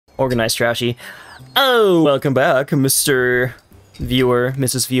Organized Trashy. Oh, welcome back, Mr. Viewer,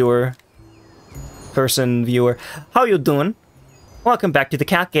 Mrs. Viewer, person viewer. How you doing? Welcome back to the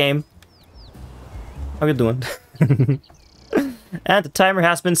cat game. How you doing? And the timer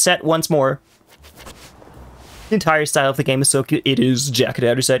has been set once more. The entire style of the game is so cute. It is Jacket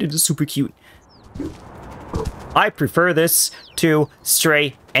Outerside. It is super cute. I prefer this to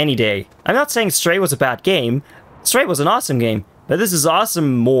Stray any day. I'm not saying Stray was a bad game. Stray was an awesome game. But this is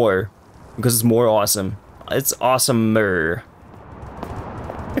awesome more. Because it's more awesome. It's awesomer.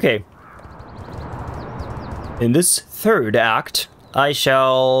 Okay. In this third act, I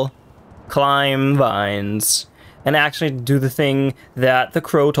shall climb vines. And actually do the thing that the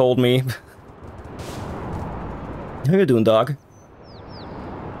crow told me. How you doing, dog?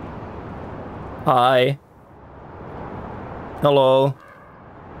 Hi. Hello.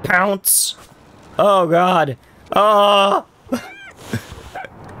 Pounce. Oh, God. Oh!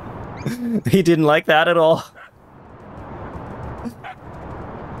 He didn't like that at all.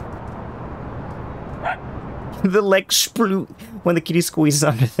 The leg sploot when the kitty squeezes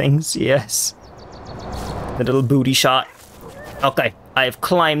under things, yes. The little booty shot. Okay, I've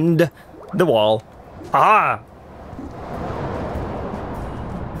climbed the wall. Ah!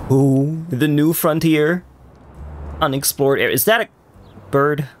 Ooh, the new frontier. Unexplored area. Is that a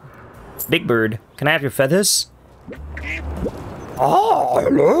bird? Big bird. Can I have your feathers? Oh,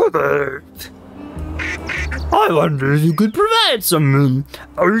 hello there. I wonder if you could provide some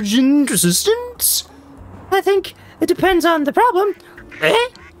urgent assistance? I think it depends on the problem. Eh?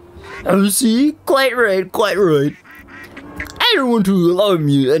 I see. Quite right, quite right. I don't want to alarm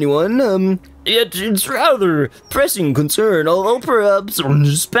you, anyone, yet it's rather pressing concern, although perhaps I'm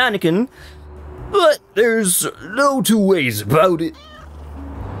just panicking. But there's no two ways about it.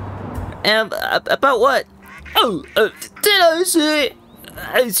 About what? Oh, did I say?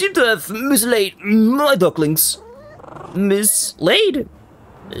 I seem to have mislaid my ducklings. Mislaid?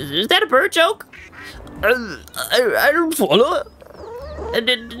 Is that a bird joke? I don't follow.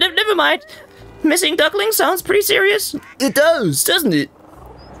 Never mind. Missing ducklings sounds pretty serious. It does, doesn't it?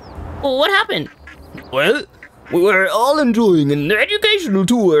 Well, what happened? Well, we were all enjoying an educational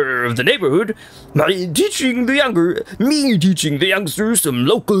tour of the neighborhood. Me teaching the youngsters some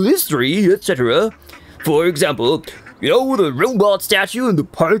local history, etc. For example, you know the robot statue in the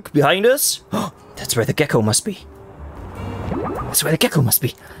park behind us? That's where the gecko must be. That's where the gecko must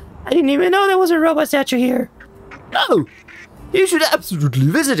be. I didn't even know there was a robot statue here. Oh, you should absolutely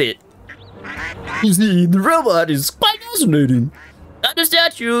visit it. You see, the robot is quite fascinating. Not a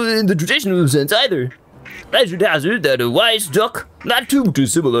statue in the traditional sense either. I should hazard that a wise duck, not too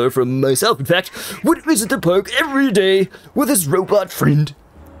dissimilar from myself in fact, would visit the park every day with his robot friend.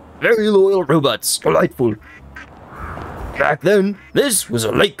 Very loyal robots, delightful. Back then, this was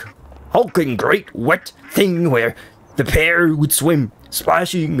a lake, hulking great wet thing where the pair would swim,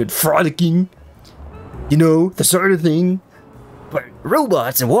 splashing and frolicking. You know, the sort of thing. But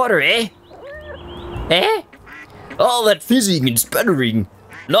robots in water, eh? Eh? All that fizzing and sputtering.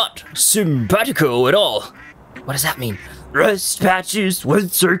 Not simpatico at all. What does that mean? Rust patches, wet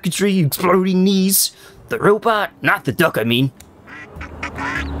circuitry, exploding knees. The robot, not the duck, I mean.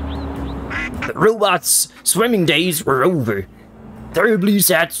 The robot's swimming days were over. Terribly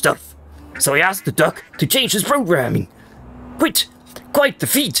sad stuff. So I asked the duck to change his programming. Quite the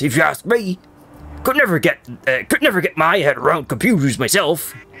feat, if you ask me. Could never get my head around computers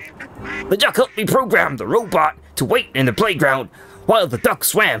myself. The duck helped me program the robot to wait in the playground while the duck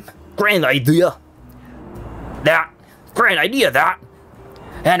swam. Grand idea. That.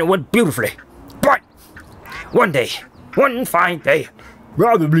 And it went beautifully. But one fine day,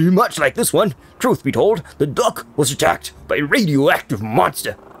 probably much like this one, truth be told, the duck was attacked by a radioactive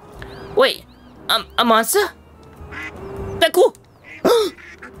monster. Wait, a monster? Gecko?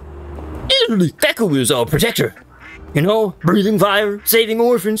 Literally, Gecko is our protector. You know, breathing fire, saving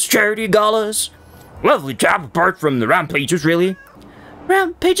orphans, charity galas. Lovely chap apart from the rampages, really.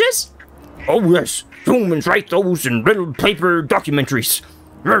 Rampages? Oh yes, humans write those in little paper documentaries.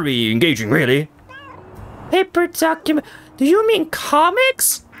 Very engaging, really. Paper document? Do you mean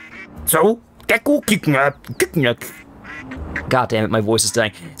comics? So, Gecko kidnaps... God damn it, my voice is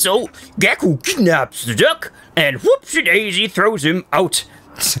dying. So, Gecko kidnaps the duck, and whoopsie-daisy throws him out.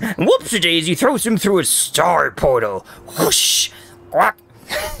 Whoopsie-daisy throws him through a star portal. Whoosh! Quack!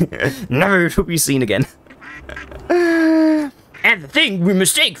 Never to be seen again. And the thing we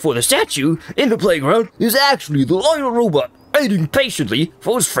mistake for the statue in the playground is actually the loyal robot waiting patiently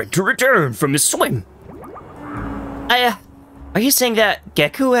for his friend to return from his swim. Are you saying that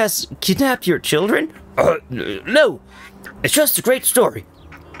Gecko has kidnapped your children? No. It's just a great story.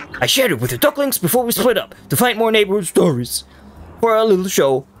 I shared it with the Ducklings before we split up to find more neighborhood stories for a little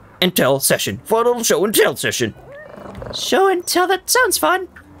show and tell session. Show and tell, that sounds fun.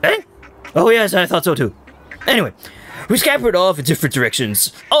 Eh? Oh yes, I thought so too. Anyway, we scampered off in different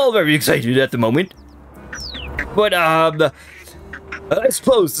directions, all very excited at the moment. But, I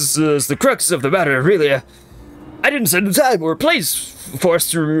suppose this is the crux of the matter, really. I didn't set a time or a place for us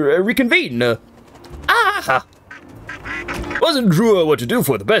to reconvene. Wasn't sure what to do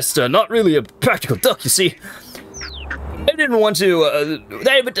for the best. Not really a practical duck, you see. I didn't want to,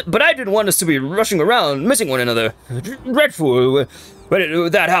 but I didn't want us to be rushing around, missing one another. Dreadful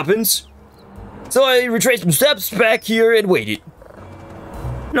when that happens. So I retraced some steps back here and waited.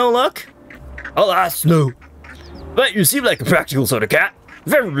 No luck? Alas, no. But you seem like a practical sort of cat.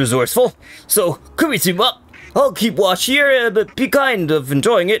 Very resourceful. So, could we team up? I'll keep watch here, but be kind of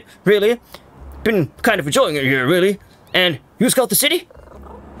enjoying it, really. Been kind of enjoying it here, really. And you scout the city?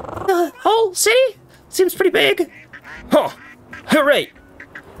 The whole city? Seems pretty big. Huh. Hooray.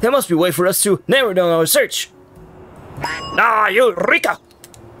 There must be a way for us to narrow down our search. Eureka!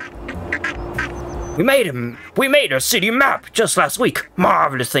 We made a city map just last week.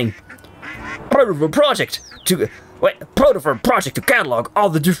 Marvelous thing. Part of a project to catalog all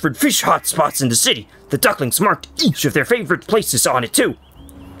the different fish hotspots in the city. The Ducklings marked each of their favorite places on it too.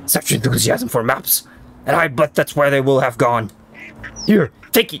 Such enthusiasm for maps, and I bet that's where they will have gone. Here,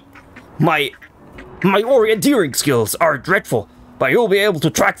 take it. My orienteering skills are dreadful, but you'll be able to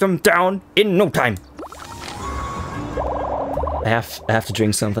track them down in no time. I have to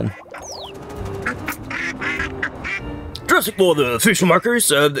drink something. Dressing for the fish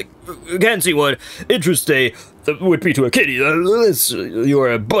markers, can't see what interest they would be to a kitty, unless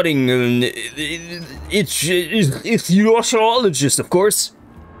you're a budding ichthyologist, of course.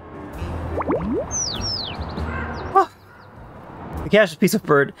 Oh. The catch a piece of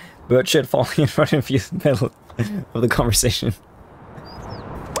bird shit falling in front of you in the middle of the conversation.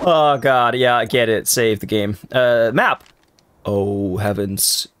 Oh god, yeah, I get it. Save the game. Map. Oh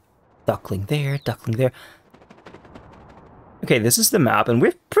heavens. Duckling there, duckling there. Okay, this is the map, and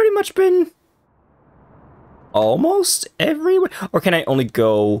we've pretty much been almost everywhere. Or can I only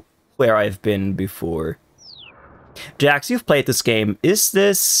go where I've been before? Jax, you've played this game. Is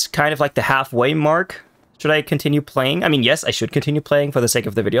this kind of like the halfway mark? Should I continue playing? I mean, yes, I should continue playing for the sake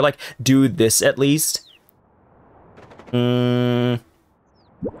of the video. Like, do this at least. Okay,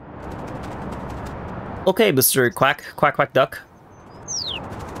 Mr. Quack, Quack, Quack, Duck.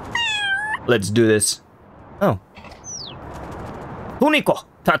 Let's do this. Oh. Unico.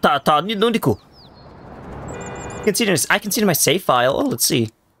 Unico. I can see it in my save file. Oh, let's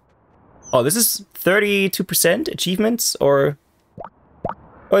see. Oh, this is 32% achievements, or...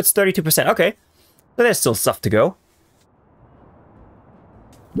 Oh, it's 32%. Okay. So there's still stuff to go.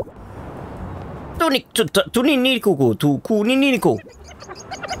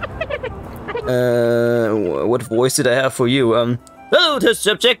 What voice did I have for you? Hello, test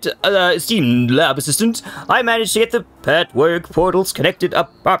subject, esteemed lab assistant. I managed to get the pet work portals connected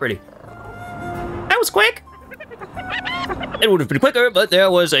up properly. That was quick. It would have been quicker, but there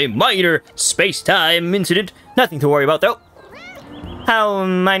was a minor space-time incident. Nothing to worry about, though. How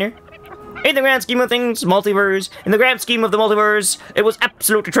minor? In the grand scheme of things, multiverse. In the grand scheme of the multiverse, it was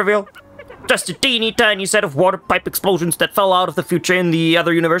absolutely trivial. Just a teeny tiny set of water pipe explosions that fell out of the future in the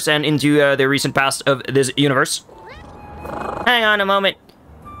other universe and into the recent past of this universe. Hang on a moment.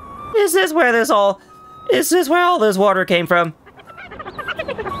 Is this where all this water came from?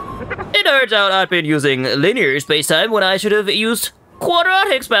 It turns out I've been using linear space-time when I should have used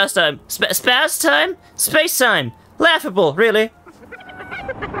quadratic space-time. Space-time? Space-time. Laughable, really.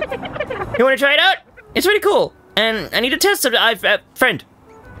 You want to try it out? It's really cool. And I need to test it. Friend.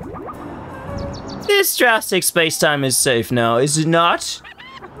 This drastic space-time is safe now, is it not?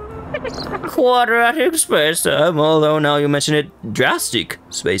 Quadratic space-time, although now you mention it, drastic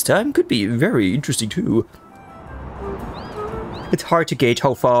space-time could be very interesting too. It's hard to gauge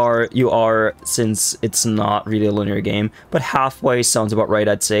how far you are since it's not really a linear game, but halfway sounds about right,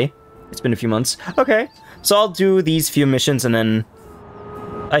 I'd say. It's been a few months. Okay, so I'll do these few missions and then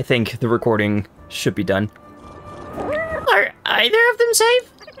I think the recording should be done. Are either of them safe?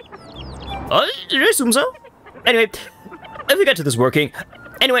 I assume so. Anyway, if we get this working,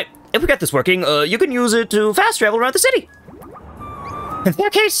 you can use it to fast travel around the city. In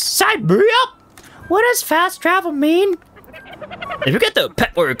that case, sign me up. What does fast travel mean? If you get the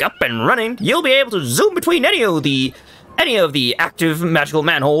pet work up and running, you'll be able to zoom between any of the active magical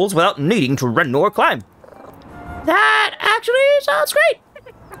manholes without needing to run or climb. That actually sounds great,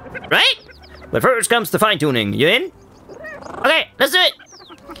 right? But first comes the fine-tuning. You in? Okay, let's do it.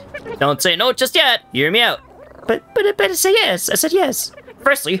 Don't say no just yet. Hear me out. But I better say yes. I said yes.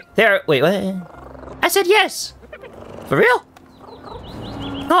 Firstly, wait, what? I said yes. For real?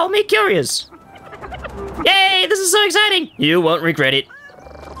 Call me curious. Yay, this is so exciting. You won't regret it.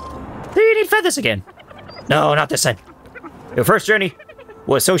 Do you need feathers again? No, not this time. Your first journey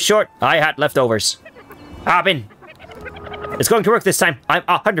was so short, I had leftovers. Hop in. It's going to work this time. I'm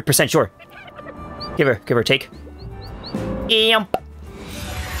 100% sure. Give her, take. Yump.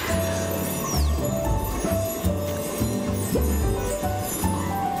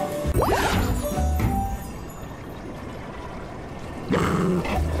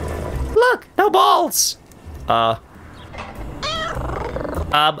 Look, no balls. I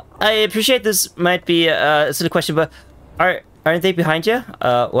appreciate this might be a silly question, but aren't they behind you?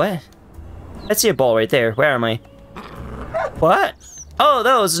 What? I see a ball right there. Where am I? What? Oh,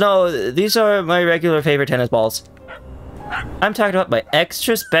 those. No, these are my regular favorite tennis balls. I'm talking about my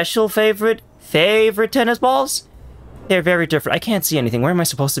extra special favorite tennis balls. They're very different. I can't see anything. Where am I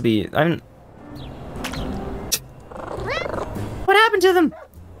supposed to be? What happened to them?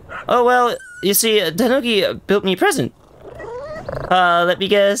 Oh, well, you see, Tanuki built me a present. Let me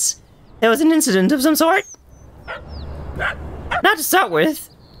guess. There was an incident of some sort? Not to start with.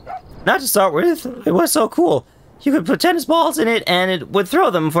 It was so cool. You could put tennis balls in it, and it would throw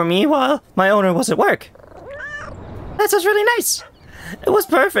them for me while my owner was at work. That sounds really nice. It was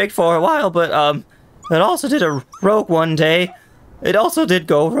perfect for a while, but, it also did a rogue one day. It also did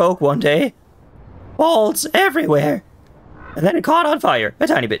go rogue one day. Balls everywhere. And then it caught on fire, a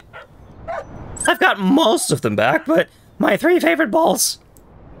tiny bit. I've got most of them back, but my 3 favorite balls.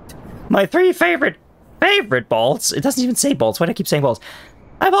 My 3 favorite balls. It doesn't even say balls. Why do I keep saying balls?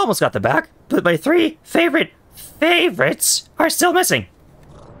 I've almost got them back, but my 3 favorites are still missing.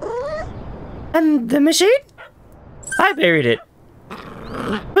 And the machine? I buried it.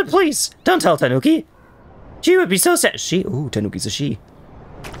 But please, don't tell Tanuki. She would be so sad. Ooh, Tanuki's a she.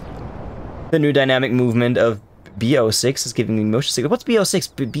 The new dynamic movement of BO6 is giving me motion sickness. What's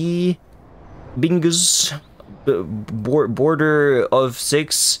BO6? Bingus. Border of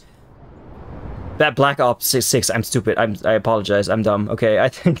 6. That Black Ops 6. I'm stupid. I apologize. I'm dumb. Okay, I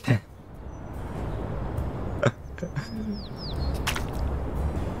think that...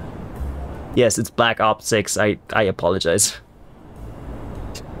 Yes, it's Black Ops 6. I apologize.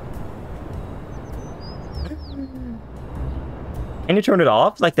 Can you turn it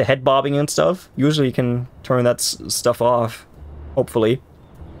off? Like the head bobbing and stuff? Usually you can turn that stuff off. Hopefully.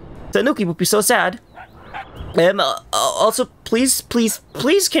 Tanuki would be so sad. Also, please,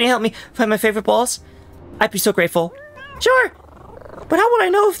 can you help me find my favorite balls? I'd be so grateful. Sure. But how would I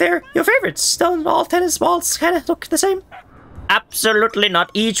know if they're your favorites? Don't all tennis balls kind of look the same? Absolutely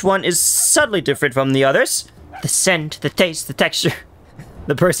not. Each one is subtly different from the others. The scent, the taste, the texture,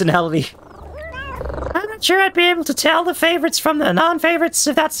 the personality. I'm not sure I'd be able to tell the favorites from the non-favorites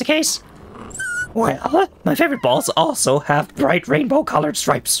if that's the case. Well, my favorite balls also have bright rainbow-colored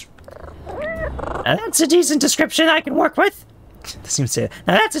stripes. Now that's a decent description I can work with. Now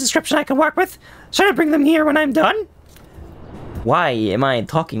that's a description I can work with. Should I bring them here when I'm done? Why am I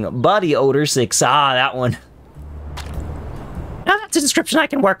talking body odor 6? Ah, that one. Now that's a description I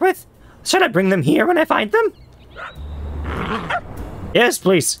can work with. Should I bring them here when I find them? Yes,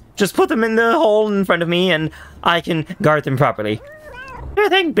 please. Just put them in the hole in front of me and I can guard them properly. Sure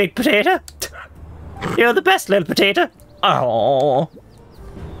thing, big potato. You're the best little potato. Oh.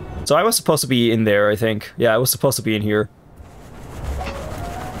 So I was supposed to be in there, I think. Yeah, I was supposed to be in here.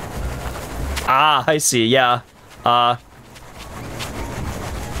 Ah, I see, yeah. I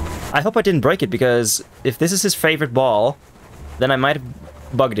hope I didn't break it, because if this is his favorite ball, then I might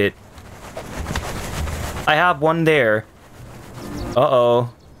have bugged it. I have one there.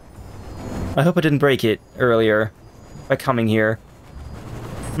 Uh-oh. I hope I didn't break it earlier by coming here.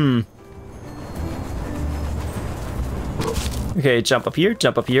 Okay, jump up here,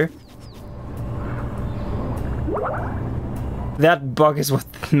 jump up here. That bug is what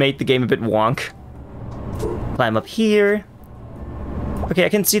made the game a bit wonk. Climb up here. Okay, I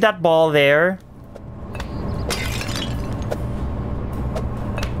can see that ball there.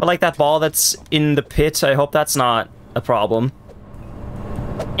 I like that ball that's in the pit. I hope that's not a problem.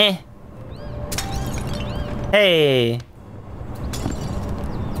 Hey.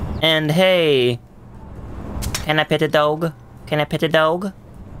 And hey. Can I pet a dog? Can I pet a dog?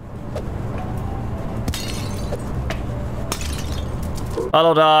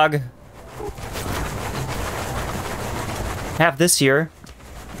 Hello, dog. Have this here.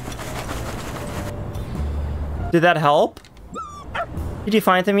 Did that help? Did you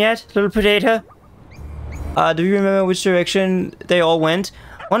find them yet, little potato? Do you remember which direction they all went?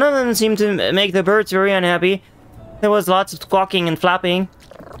 One of them seemed to make the birds very unhappy. There was lots of squawking and flapping.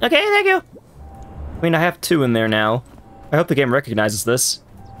 Okay, thank you. I mean, I have 2 in there now. I hope the game recognizes this.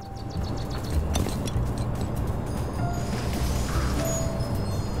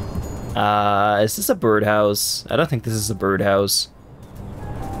 Is this a birdhouse? I don't think this is a birdhouse.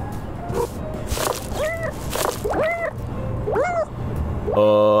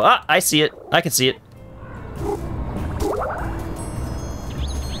 I see it. I can see it.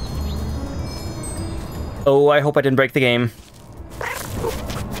 Oh, I hope I didn't break the game.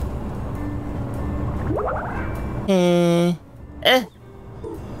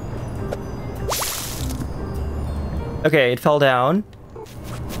 Okay, it fell down.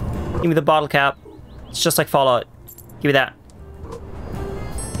 Give me the bottle cap. It's just like Fallout. Give me that.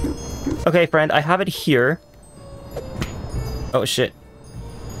 Okay, friend, I have it here. Oh, shit.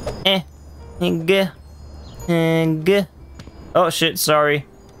 Oh, shit, sorry.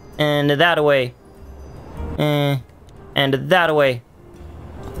 And that away. And that away.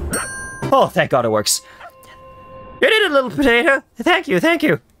 Oh, thank God it works. You did it, little potato. Thank you, thank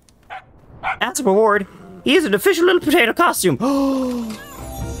you. As a reward, here's an official little potato costume.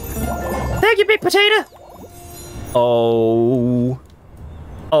 Thank you, big potato. Oh.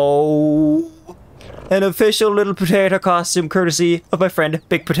 An official little potato costume courtesy of my friend,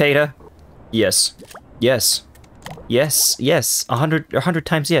 Big Potato. Yes. Yes. Yes. Yes. 100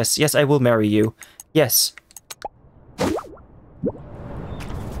 times yes. Yes, I will marry you. Yes.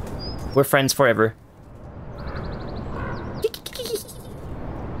 We're friends forever.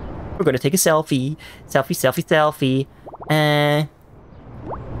 We're gonna take a selfie. Selfie.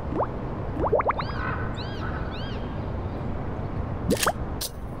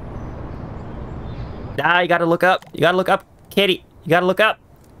 You gotta look up. You gotta look up, Katie. You gotta look up.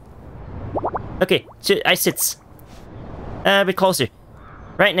 Okay, I sits. A bit closer.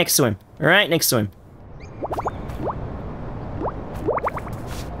 Right next to him. Right next to him.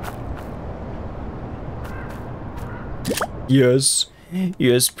 Yes.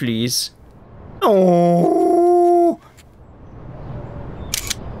 Yes, please. Oh.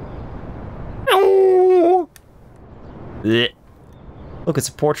 Oh. Blech. Look, it's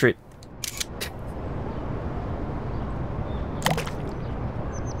a portrait.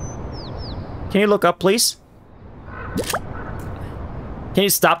 Can you look up, please? Can you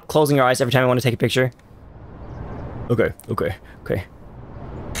stop closing your eyes every time I want to take a picture? Okay.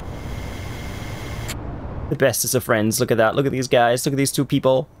 The bestest of friends. Look at that. Look at these guys. Look at these 2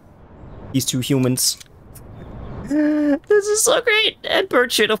 people. These 2 humans. This is so great. And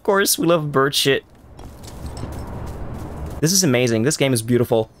bird shit, of course. We love bird shit. This is amazing. This game is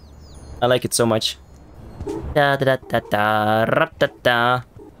beautiful. I like it so much.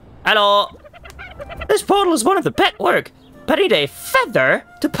 Hello. This portal is one of the pet work, but I need a feather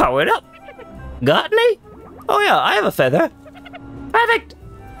to power it up. Got any? Oh yeah, I have a feather. Perfect.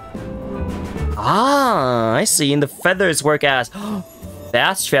 Ah, I see. And the feathers work as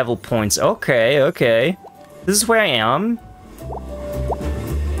fast travel points. Okay. This is where I am.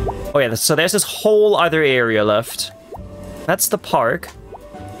 Oh yeah, so there's this whole other area left. That's the park.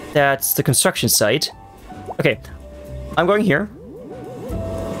 That's the construction site. Okay, I'm going here.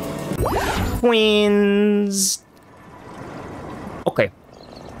 Queens. Okay.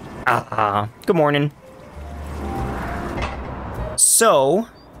 Good morning. So,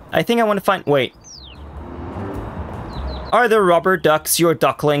 I think I want to find... Wait. Are the rubber ducks your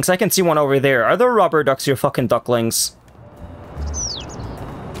ducklings? I can see one over there. Are the rubber ducks your fucking ducklings?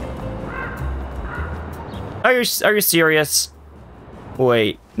 Are you serious?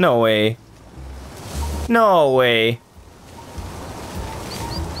 Wait. No way. No way.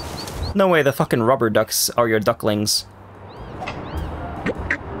 No way the fucking rubber ducks are your ducklings.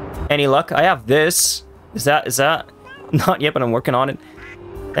 Any luck? I have this. Is that? Not yet, but I'm working on it.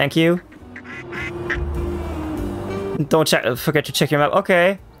 Thank you. Don't forget to check your map.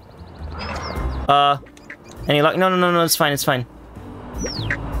 Okay. Any luck? No, it's fine, it's fine.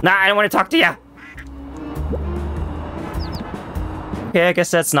 Nah, I don't want to talk to you. Okay, I guess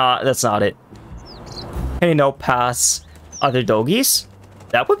that's not it. Any no pass other doggies?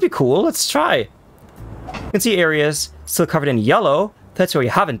 That would be cool. Let's try. You can see areas still covered in yellow. That's where we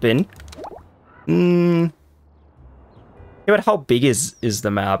haven't been. Yeah, but how big is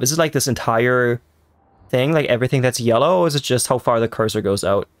the map? Is it like this entire thing? Like everything that's yellow? Or is it just how far the cursor goes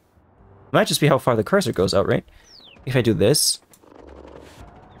out? It might just be how far the cursor goes out, right? If I do this.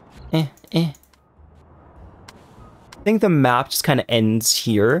 I think the map just kind of ends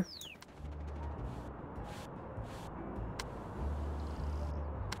here.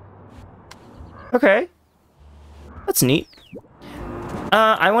 Okay. That's neat.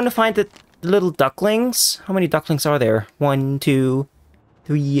 I want to find the little ducklings. How many ducklings are there? 1, 2,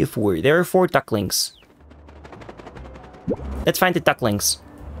 3, 4. There are 4 ducklings. Let's find the ducklings.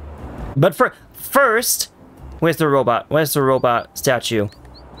 But first, where's the robot? Where's the robot statue?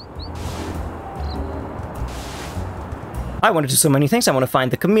 I want to do so many things. I want to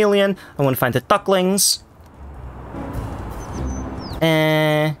find the chameleon. I want to find the ducklings.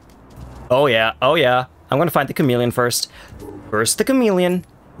 Oh yeah, oh yeah. I'm gonna find the chameleon first. First the chameleon.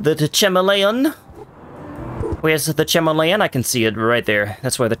 The chameleon. Where's the chameleon? I can see it right there.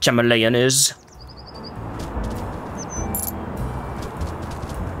 That's where the chameleon is.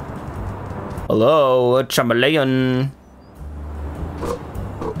 Hello, chameleon.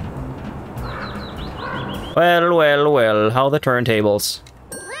 Well, well, well, how the turntables.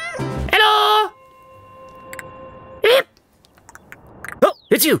 Hello! Beep! Oh,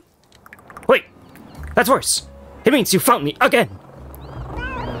 it's you! Wait, that's worse. It means you found me again.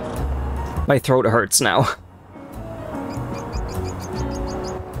 My throat hurts now.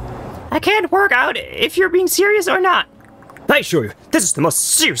 I can't work out if you're being serious or not. I assure you, this is the most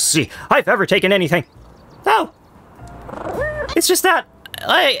seriously I've ever taken anything. Oh. It's just that,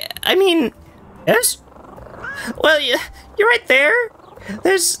 I mean, yes? Well, you're right there.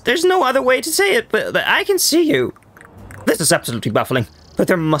 There's no other way to say it, but I can see you. This is absolutely baffling, but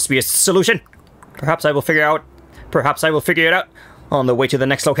there must be a solution. Perhaps I will figure it out on the way to the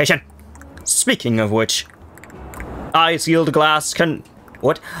next location. Speaking of which, a sealed glass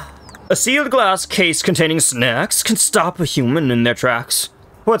case containing snacks can stop a human in their tracks.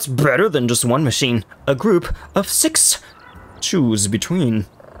 What's better than just one machine? A group of 6. Choose between.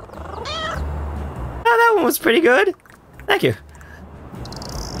 Oh, that one was pretty good. Thank you.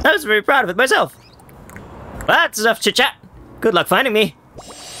 I was very proud of it myself. That's enough chit-chat. Good luck finding me.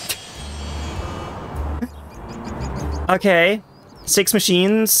 Okay. 6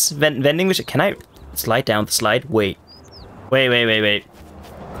 machines. Vending machine. Can I slide down the slide? Wait. Wait.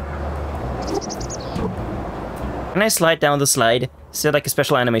 Can I slide down the slide? Is there like a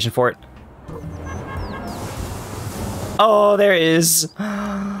special animation for it? Oh, there is.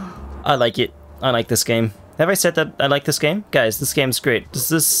 I like it. I like this game. Have I said that I like this game? Guys, this game's great. Does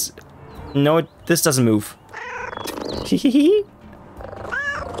this... No, this doesn't move.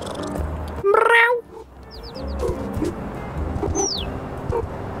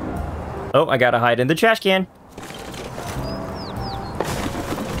 Oh, I gotta hide in the trash can.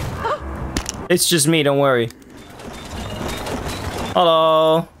 It's just me, don't worry.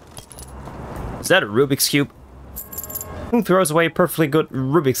 Hello. Is that a Rubik's Cube? Who throws away a perfectly good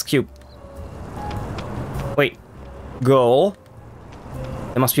Rubik's Cube? Wait. Goal?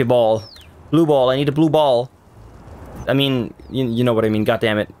 There must be a ball. Blue ball, I need a blue ball. I mean, you know what I mean, god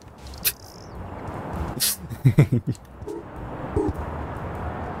damn it.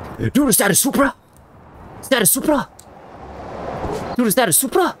 Dude, is that a Supra? Is that a Supra? Dude, is that a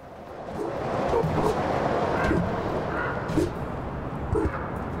Supra?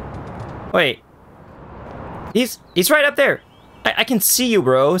 Wait. He's right up there. I can see you,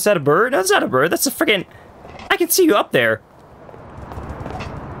 bro. Is that a bird? No, that's not a bird. That's a freaking... I can see you up there.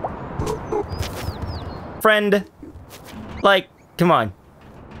 Friend. Like, come on.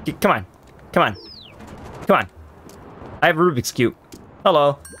 Come on. Come on. Come on. I have a Rubik's Cube.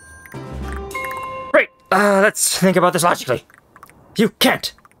 Hello. Great. Let's think about this logically. You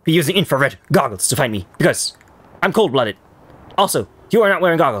can't be using infrared goggles to find me, because I'm cold-blooded. Also, you are not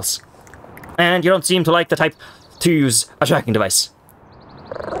wearing goggles. And you don't seem to like the type to use a tracking device.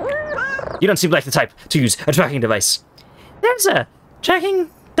 You don't seem like the type to use a tracking device. There's a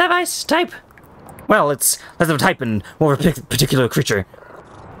tracking device type. Well, it's less of a type and more of a particular creature.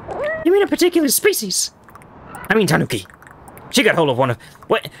 You mean a particular species? I mean Tanuki. She got hold of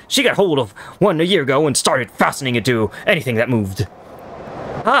one a year ago and started fastening it to anything that moved.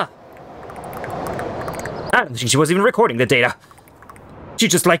 Ah. I don't think she was even recording the data. She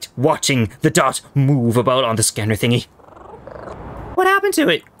just liked watching the dot move about on the scanner thingy. What happened to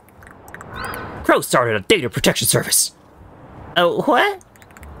it? Crow started a data protection service. Oh, what?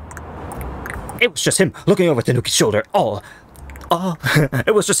 It was just him looking over Tanuki's shoulder.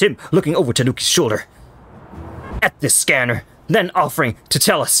 It was just him looking over Tanuki's shoulder at this scanner, then offering to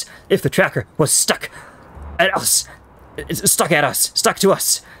tell us if the tracker was stuck to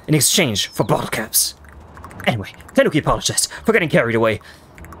us in exchange for bottle caps. Anyway, Tanuki apologized for getting carried away,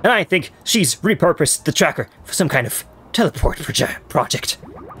 and I think she's repurposed the tracker for some kind of teleport project.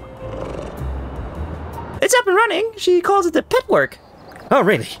 It's up and running. She calls it the pet work. Oh,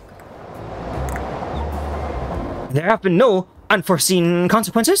 really? There have been no unforeseen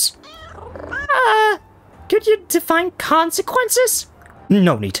consequences? Could you define consequences?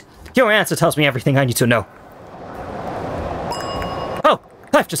 No need. Your answer tells me everything I need to know. Oh,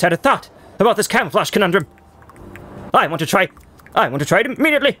 I've just had a thought about this camouflage conundrum. I want to try it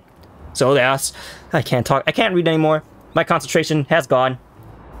immediately. So yes, I can't talk. I can't read anymore. My concentration has gone.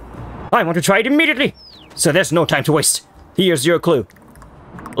 I want to try it immediately. So there's no time to waste. Here's your clue.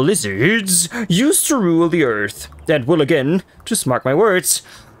 Lizards used to rule the earth, and will again, just mark my words.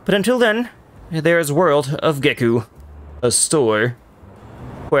 But until then, there's World of Gecko, a store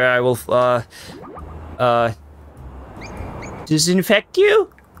where I will, disinfect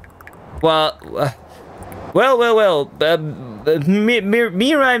you? Well,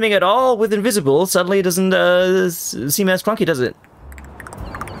 me rhyming at all with invisible suddenly doesn't, seem as clunky, does it?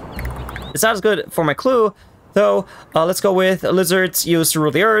 It's not as good for my clue, though. Let's go with lizards used to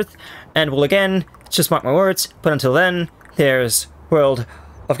rule the earth, and will again, just mark my words, but until then, there's World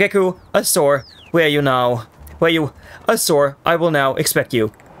of Gecko, a store a store, I will now expect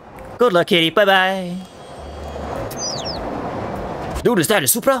you. Good luck, kitty, bye-bye. Dude, is that a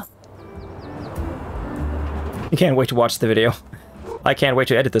Supra? I can't wait to watch the video. I can't wait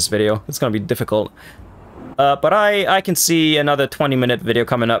to edit this video. It's gonna be difficult. But I can see another 20-minute video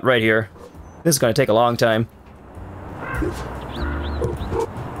coming up right here. This is gonna take a long time.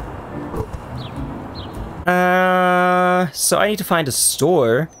 So I need to find a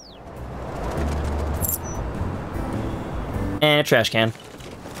store. And a trash can.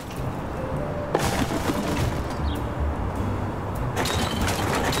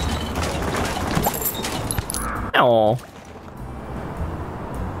 Oh.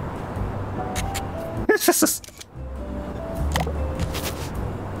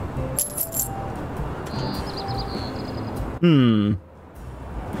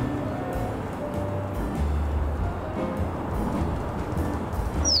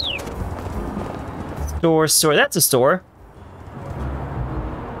 Store. That's a store.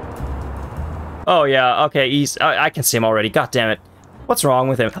 Oh yeah. Okay. I can see him already. God damn it. What's wrong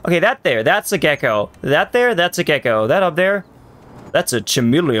with him? Okay, that's a gecko. That's a gecko. That up there, that's a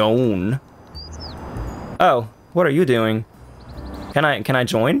chameleon. Oh, what are you doing? Can I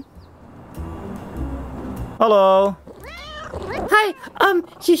join? Hello. Hi.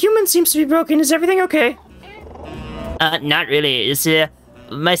 Your human seems to be broken. Is everything okay? Not really. It's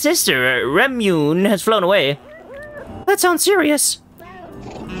my sister, Remun, has flown away. That sounds serious.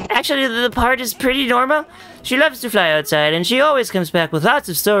 Actually, the part is pretty normal. She loves to fly outside, and she always comes back with lots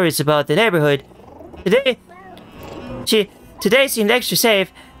of stories about the neighborhood. Today seemed extra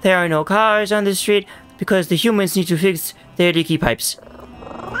safe. There are no cars on the street because the humans need to fix their leaky pipes.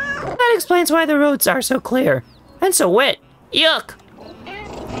 That explains why the roads are so clear and so wet. Yuck!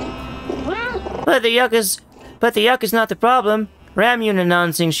 But the yuck is not the problem. Ramune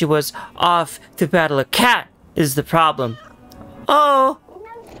announcing she was off to battle a cat is the problem. Oh,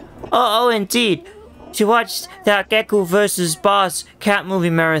 indeed. She watched that Gecko vs. Boss cat movie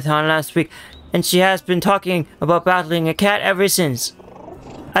marathon last week, and she has been talking about battling a cat ever since.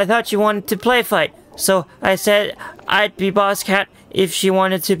 I thought she wanted to play fight, so I said I'd be Boss Cat if she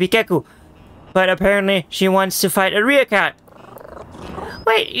wanted to be Gecko. But apparently she wants to fight a real cat.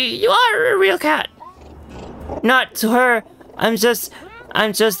 Wait, you are a real cat? Not to her. I'm just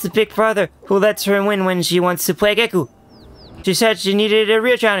the big brother who lets her win when she wants to play Gecko. She said she needed a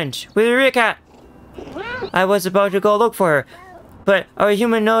real challenge with a real cat. I was about to go look for her, but our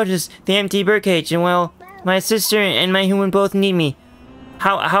human noticed the empty birdcage, and well, my sister and my human both need me.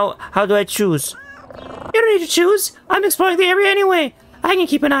 How do I choose? You don't need to choose. I'm exploring the area anyway. I can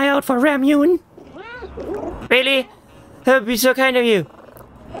keep an eye out for Ramune. Really? That would be so kind of you.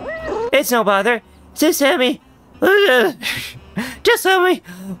 It's no bother. Just tell me. Just tell me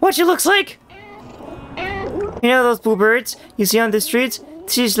what she looks like. You know those blue birds you see on the streets?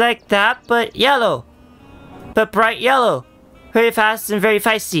 She's like that, but yellow. But bright yellow. Very fast and very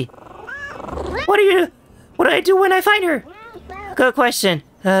feisty. What do I do when I find her? Good question.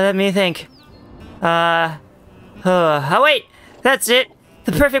 Let me think. Oh wait, that's it.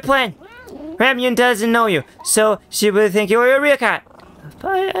 The perfect plan. Ramune doesn't know you, so she will think you're a real cat.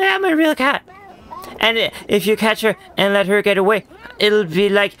 I am a real cat. And if you catch her and let her get away, it'll be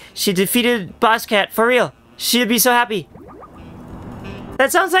like she defeated Boss Cat for real. She'll be so happy.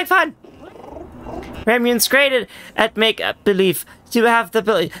 That sounds like fun. Ramune's great at make-believe. You'll have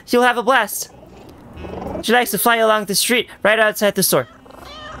a blast. She likes to fly along the street right outside the store.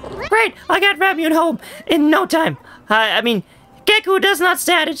 Great, I'll get Ramune home in no time. I mean, Gecko does not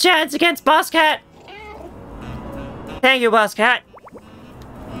stand a chance against Boss Cat. Thank you, Boss Cat.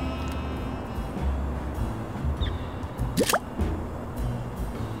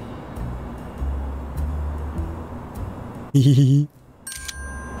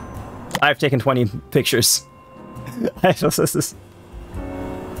 I've taken 20 pictures.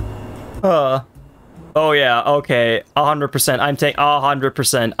 Oh yeah, okay. 100%. I'm taking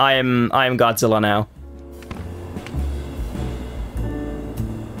 100%. I am Godzilla now.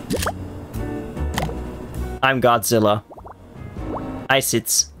 I'm Godzilla. Ice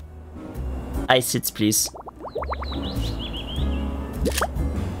hits. Ice hits, please.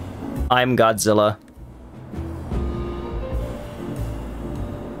 I'm Godzilla.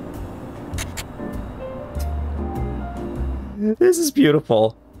 This is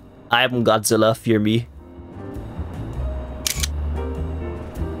beautiful. I'm Godzilla, fear me.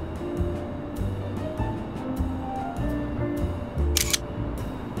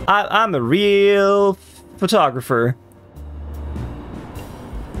 I'm a real photographer.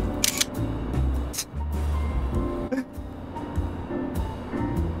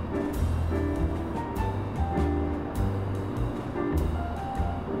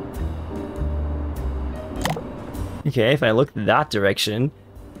 Okay, if I look that direction,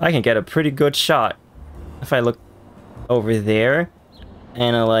 I can get a pretty good shot. If I look over there,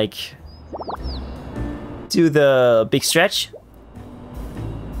 and I like do the big stretch.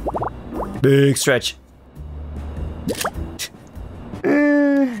 Big stretch.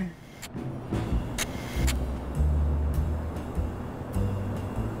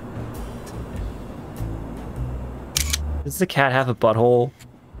 Does the cat have a butthole?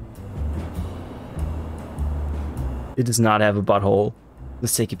 It does not have a butthole.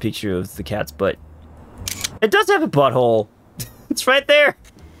 Let's take a picture of the cat's butt. It does have a butthole. It's right there.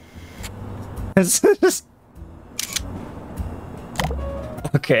 It's just...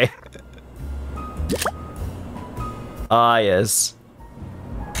 Okay. Ah, yes.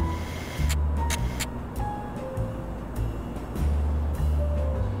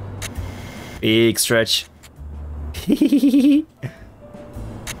 Big stretch.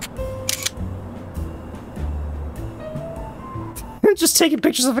 Just taking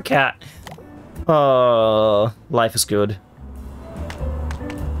pictures of a cat. Oh, life is good.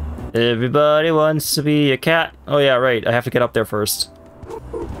 Everybody wants to be a cat. Oh yeah, right. I have to get up there first.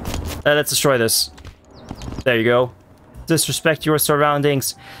 Let's destroy this. There you go. Disrespect your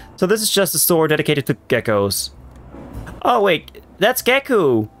surroundings. So this is just a store dedicated to geckos. Oh wait, that's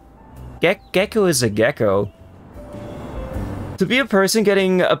Gecko. Gecko is a gecko. To be a person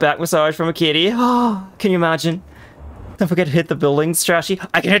getting a back massage from a kitty. Oh, can you imagine? Don't forget to hit the buildings, Trashy.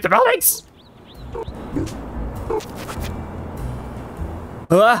 I can hit the buildings!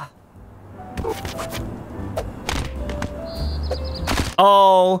 Ah!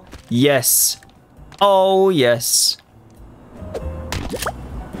 Oh, yes. Oh, yes.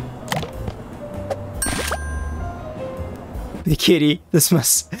 The kitty. This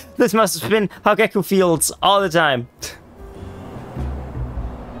must have been how Gecko feels all the time.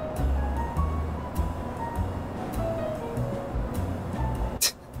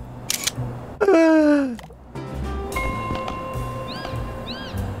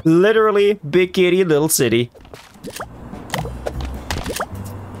 Literally, big kitty, little city.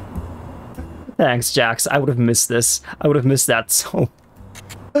 Thanks, Jax. I would have missed this. I would have missed that so...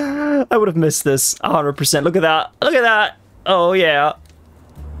 I would have missed this 100%. Look at that. Look at that. Oh, yeah.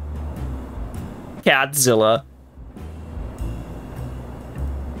 Catzilla.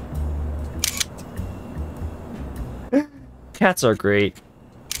 Cats are great.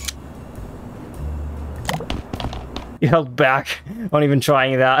 You held back on even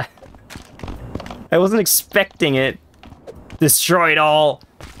trying that. I wasn't expecting it. Destroy it all.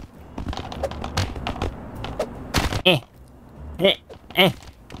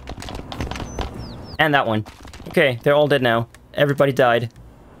 And that one. Okay, they're all dead now. Everybody died.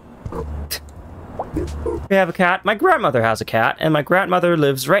 We have a cat. My grandmother has a cat, and my grandmother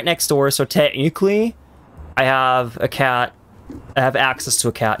lives right next door, so technically, I have a cat. I have access to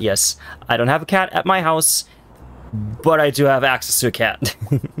a cat, yes. I don't have a cat at my house, but I do have access to a cat.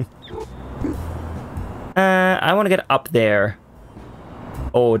 I want to get up there.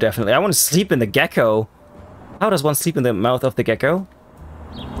 Oh, definitely. I want to sleep in the gecko. How does one sleep in the mouth of the gecko?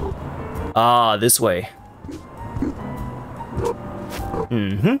 Ah, this way.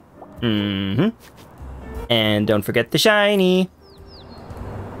 And don't forget the shiny.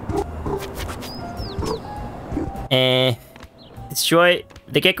 Destroy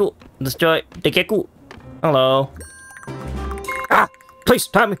the gecko. Destroy the gecko. Hello. Ah! Please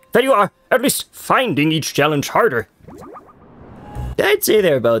tell me that you are at least finding each challenge harder. I'd say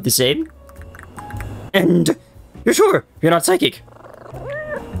they're about the same. And you're sure you're not psychic?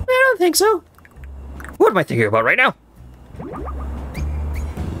 I don't think so. What am I thinking about right now?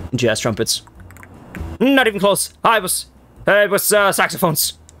 Jazz trumpets. Not even close. It was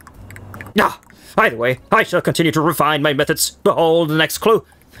saxophones. Either way, I shall continue to refine my methods. Behold the next clue.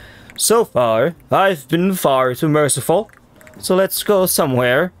 So far, I've been far too merciful. So let's go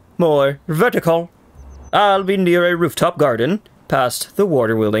somewhere more vertical. I'll be near a rooftop garden, past the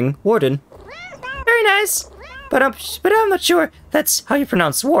water-wielding warden. Very nice. But I'm not sure that's how you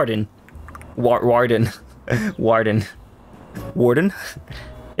pronounce warden. Warden. Warden. Warden?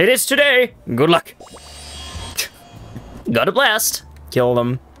 It is today. Good luck. Got a blast. Kill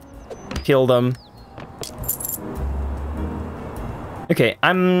them. Kill them. Okay,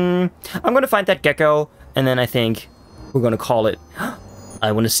 I'm gonna find that gecko, and then I think we're gonna call it.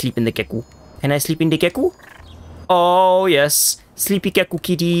 I wanna sleep in the gecko. Can I sleep in the gecko? Oh yes, sleepy gecko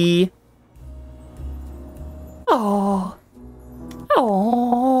kitty. Oh.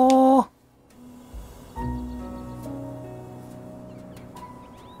 Oh.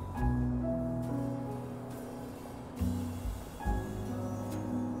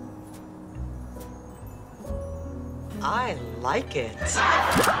 I like it.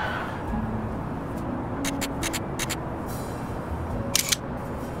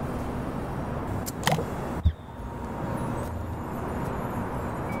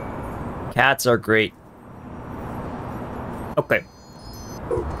 Cats are great. Okay.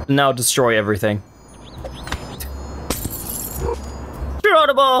 Now destroy everything.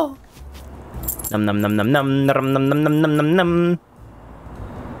 Geronimo! Num num num num num num num num num num num.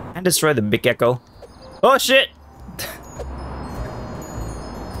 And destroy the big gecko. Oh shit!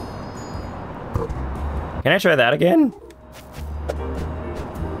 Can I try that again?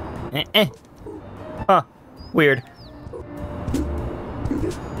 Huh. Weird.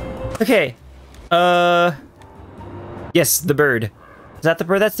 Okay. Yes, the bird. Is that the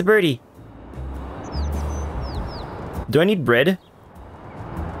bird? That's the birdie. Do I need bread?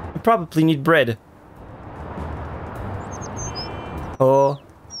 I probably need bread. Oh.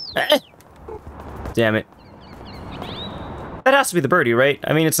 Damn it. That has to be the birdie, right?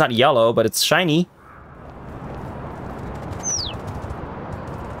 I mean, it's not yellow, but it's shiny.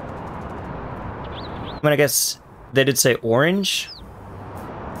 I mean, I guess they did say orange.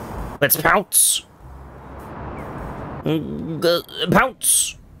 Let's pounce.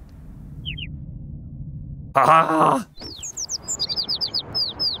 Pounce. Ah.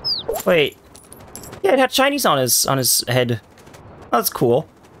 Wait. Yeah, it had shinies on his head. That's cool.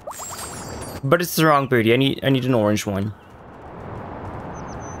 But it's the wrong birdie. I need an orange one.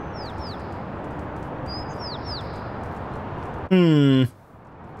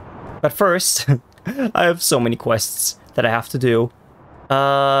 But first, I have so many quests that I have to do.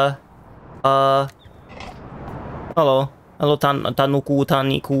 Hello. Hello, Tanuku,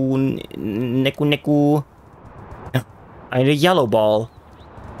 Taniku, Neku. I need a yellow ball.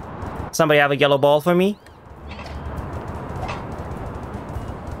 Somebody have a yellow ball for me?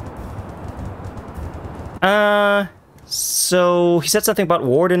 So he said something about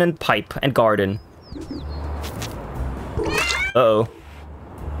warden and pipe and garden. Uh-oh.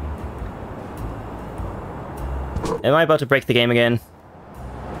 Am I about to break the game again?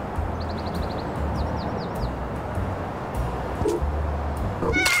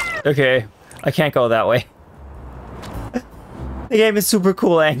 Okay, I can't go that way. The game is super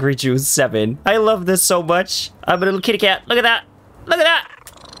cool, Angry Juice 7. I love this so much. I'm a little kitty cat. Look at that. Look at that.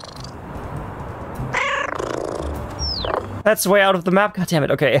 That's way out of the map. God damn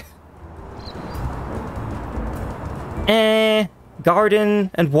it. Okay.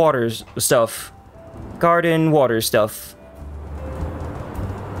 Garden and water stuff. Garden, water stuff.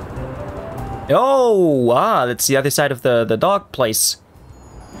 Oh, that's the other side of the dog place.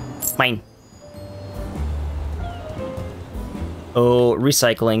 Mine. Oh,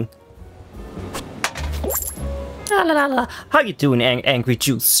 recycling. La la la la. How you doing, Angry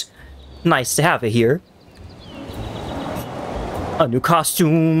Juice? Nice to have you here. A new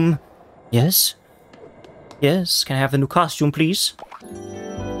costume. Yes? Yes, can I have the new costume, please?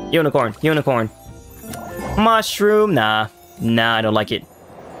 Unicorn, unicorn. Mushroom, nah. Nah, I don't like it.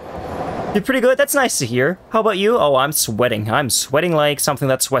 You're pretty good, that's nice to hear. How about you? Oh, I'm sweating. I'm sweating like something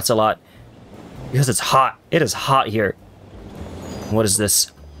that sweats a lot. Because it's hot. It is hot here. What is this?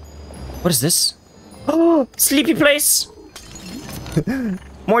 What is this? Oh, sleepy place!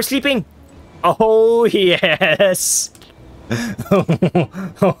 More sleeping! Oh, yes!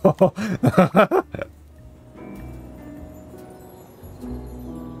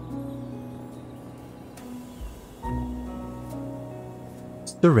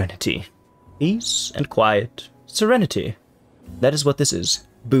 Serenity. Peace and quiet. Serenity. That is what this is.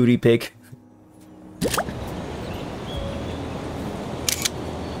 Booty pig.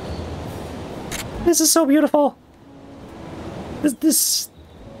 This is so beautiful.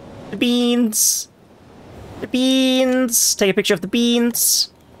 The beans. The beans. Take a picture of the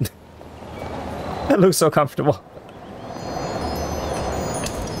beans. That looks so comfortable.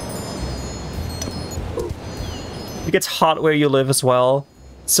 It gets hot where you live as well.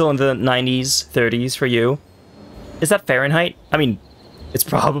 Still in the 90s, 30s for you. Is that Fahrenheit? I mean, it's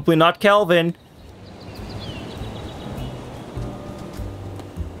probably not Kelvin.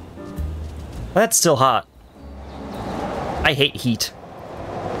 That's still hot. I hate heat.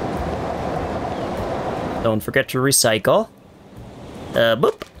 Don't forget to recycle.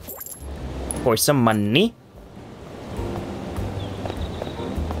 Boop. For some money.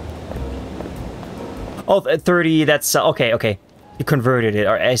 Oh, 30, that's... okay, okay. You converted it,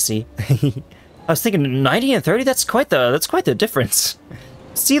 or I see. I was thinking 90 and 30, that's quite the difference.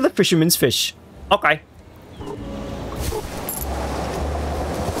 See the fisherman's fish. Okay.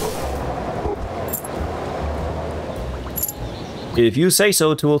 If you say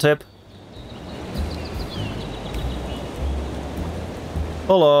so, tooltip.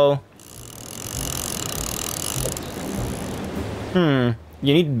 Hello. You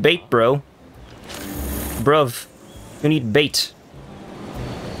need bait, bro. Bruv. You need bait.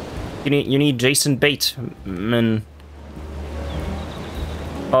 You need Jason bait, man.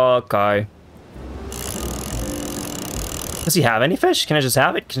 Okay. Does he have any fish? Can I just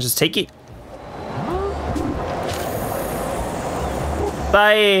have it? Can I just take it?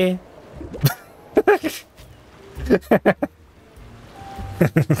 Bye.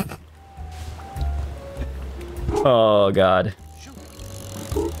 Oh god.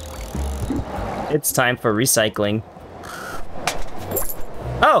 It's time for recycling.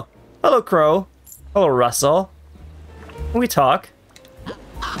 Oh, hello Crow. Hello Russell. Can we talk?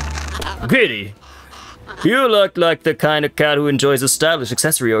 Giddy. You look like the kind of cat who enjoys a stylish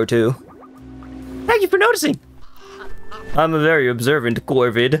accessory or two. Thank you for noticing. I'm a very observant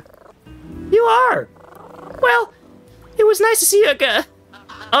corvid. You are. Well, it was nice to see you again.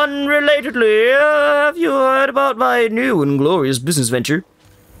 Unrelatedly, have you heard about my new and glorious business venture?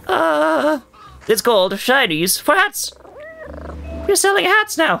 It's called Shinies for hats. You're selling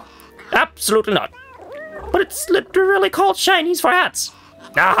hats now. Absolutely not. But it's literally called Shinies for hats.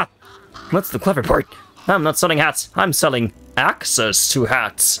 Ah, what's the clever part? I'm not selling hats. I'm selling access to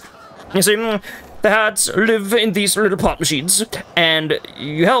hats. You see, the hats live in these little pot machines, and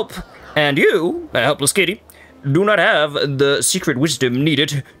you help, and you, a helpless kitty, do not have the secret wisdom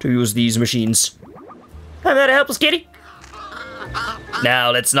needed to use these machines. I'm not a helpless kitty.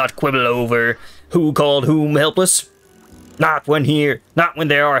 Now let's not quibble over who called whom helpless. Not when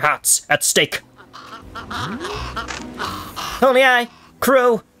there are hats at stake. Only I,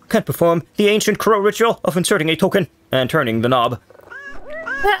 Crow, can perform the ancient Crow ritual of inserting a token and turning the knob.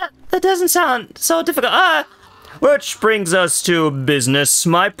 That doesn't sound so difficult. Which brings us to business.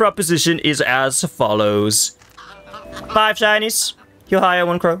 My proposition is as follows. 5 shinies. You hire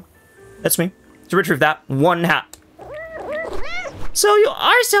 1 crow. That's me. To retrieve that 1 hat. So you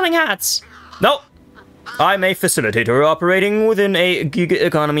are selling hats? No. I'm a facilitator operating within a gig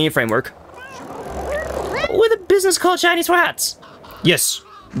economy framework. With a business called Shinies for Hats. Yes,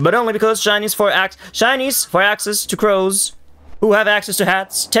 but only because Shinies for access to crows who have access to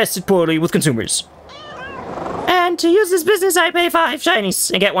hats tested poorly with consumers. And to use this business, I pay 5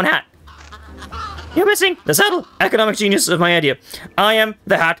 shinies and get 1 hat. You're missing the subtle economic genius of my idea. I am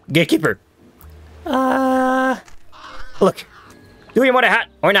the hat gatekeeper. Look, do you want a hat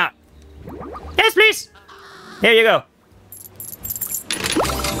or not? Yes, please. Here you go.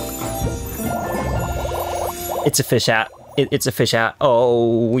 It's a fish hat. It's a fish hat.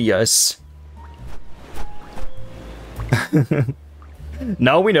 Oh, yes.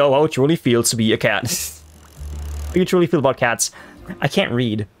 Now we know how it truly feels to be a cat. How you truly feel about cats. I can't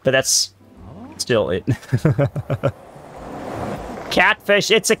read, but that's still it.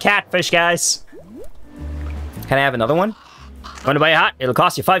 Catfish. It's a catfish, guys. Can I have another one? Want to buy a hat? It'll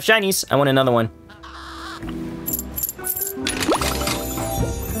cost you 5 shinies. I want another one.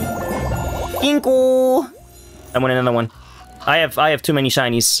 Inkle. I want another one. I have too many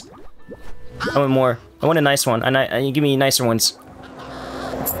shinies. I want more. I want a nice one. And you give me nicer ones.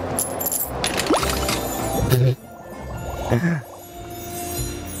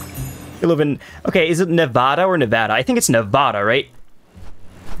 You live in... Okay, is it Nevada or Nevada? I think it's Nevada, right?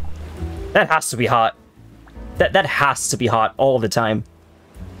 That has to be hot. That has to be hot all the time.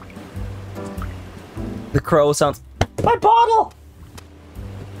 The crow sounds... My bottle!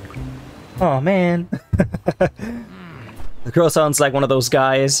 Oh, man. The crow sounds like one of those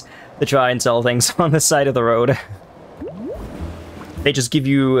guys that try and sell things on the side of the road. They just give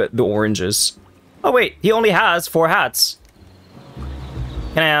you the oranges. Oh, wait. He only has 4 hats.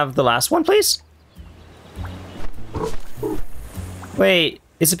 Can I have the last one, please? Wait,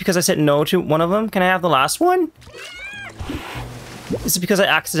 is it because I said no to one of them? Can I have the last one? Is it because I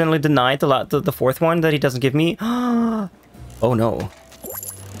accidentally denied the fourth one that he doesn't give me? Oh no.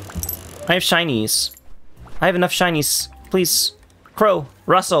 I have shinies. I have enough shinies. Please. Crow,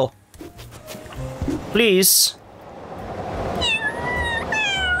 Russell. Please.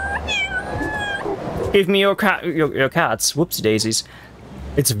 Give me your cats. Whoopsie daisies.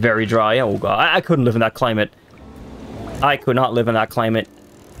 It's very dry. Oh god, I couldn't live in that climate. I could not live in that climate.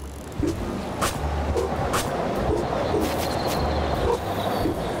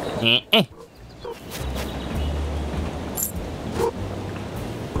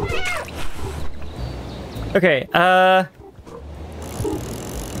 Okay, I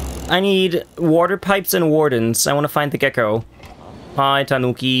need water pipes and wardens. I want to find the gecko. Hi,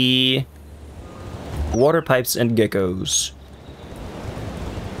 Tanuki. Water pipes and geckos.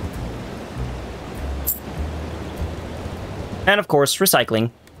 And of course,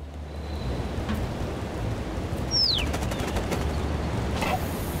 recycling.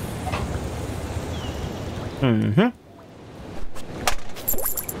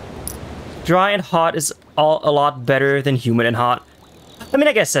 Dry and hot is a lot better than humid and hot. I mean,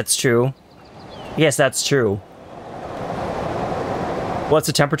 I guess that's true. Yes, that's true. What's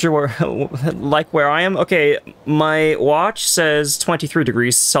the temperature like where I am? Okay, my watch says 23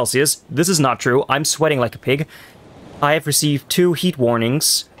 degrees Celsius. This is not true. I'm sweating like a pig. I have received 2 heat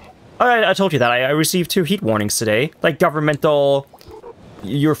warnings. I told you that. I received 2 heat warnings today. Like governmental,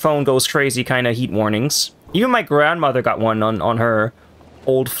 your phone goes crazy kind of heat warnings. Even my grandmother got one on her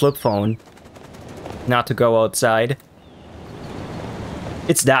old flip phone. Not to go outside.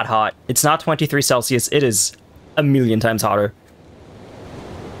 It's that hot. It's not 23 Celsius. It is a million times hotter.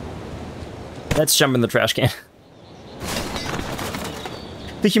 Let's jump in the trash can.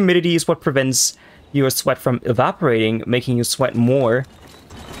 The humidity is what prevents your sweat from evaporating, making you sweat more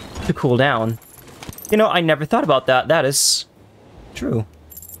to cool down. You know, I never thought about that. That is true.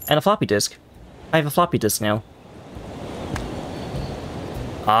 And a floppy disk. I have a floppy disk now.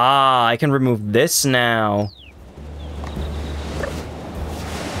 Ah, I can remove this now.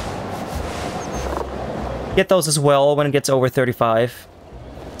 Get those as well when it gets over 35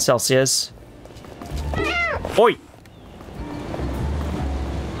 Celsius. Oi!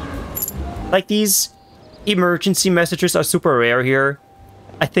 Like, these emergency messages are super rare here.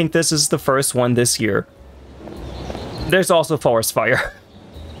 I think this is the first one this year. There's also forest fire.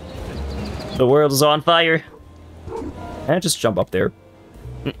 The world is on fire. Can I just jump up there?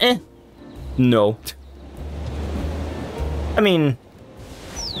 No. I mean...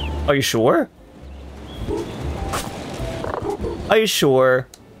 Are you sure? Are you sure?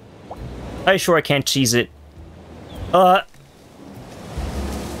 Are you sure I can't cheese it?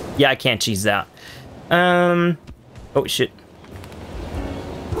 Yeah, I can't cheese that. Oh shit.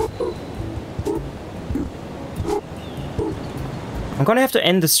 I'm gonna have to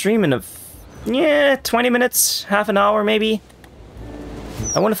end the stream in 20 minutes, half an hour maybe.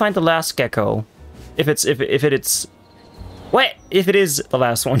 I want to find the last gecko. If it is the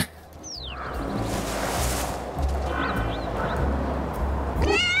last one.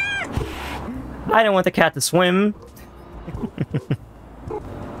 I don't want the cat to swim.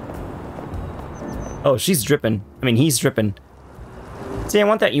 Oh, she's dripping. I mean, he's dripping. See, I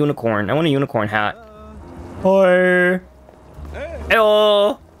want that unicorn. I want a unicorn hat. Or...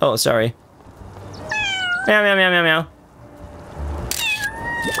 Hello. Oh, sorry. Meow, meow, meow, meow, meow.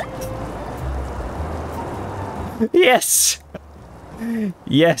 Yes!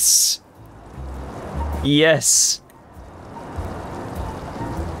 Yes! Yes!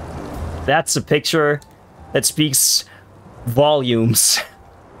 That's a picture that speaks volumes.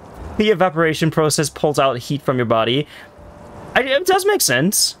 The evaporation process pulls out heat from your body. It does make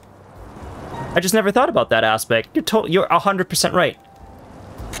sense. I just never thought about that aspect. You're 100% right.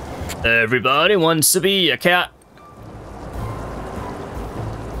 Everybody wants to be a cat.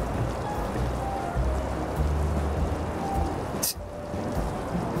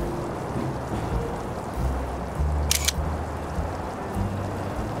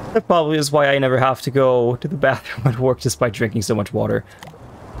 That probably is why I never have to go to the bathroom at work just by drinking so much water.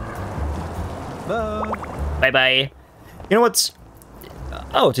 Bye-bye. You know what's...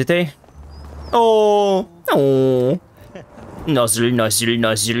 Oh, did they? Oh. Oh. Nuzzle, nuzzle,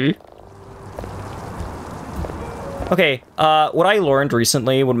 nuzzle. Okay, what I learned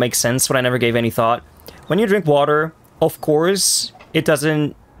recently would make sense, but I never gave any thought. When you drink water, of course, it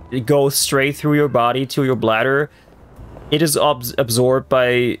doesn't go straight through your body to your bladder. It is absorbed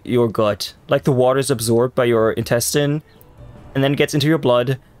by your gut. Like, the water is absorbed by your intestine. and then it gets into your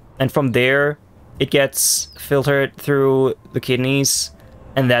blood, and from there, it gets filtered through the kidneys,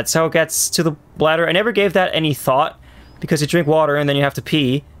 and that's how it gets to the bladder. I never gave that any thought, because you drink water and then you have to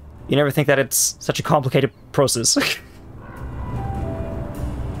pee. You never think that it's such a complicated process.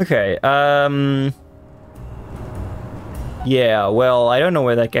 Okay, yeah, well, I don't know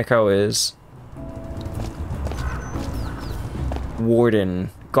where that gecko is.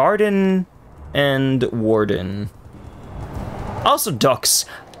 Warden. Garden and warden. Also ducks.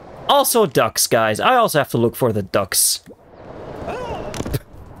 Also ducks, guys. I also have to look for the ducks.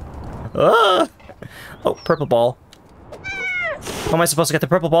 Oh, purple ball. How am I supposed to get the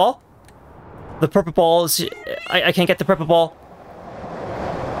purple ball? The purple ball is... I can't get the purple ball.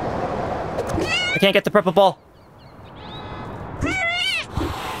 I can't get the purple ball.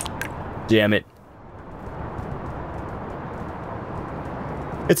 Damn it.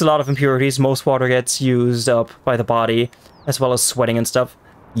 It's a lot of impurities. Most water gets used up by the body, as well as sweating and stuff.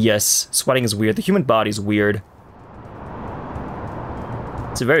 Yes, sweating is weird. The human body is weird.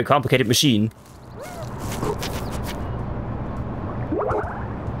 It's a very complicated machine.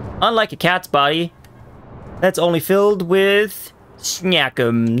 Unlike a cat's body, that's only filled with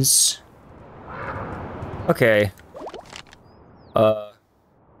snackums. Okay. Well,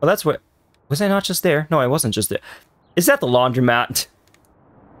 that's what... Was I not just there? No, I wasn't just there. Is that the laundromat?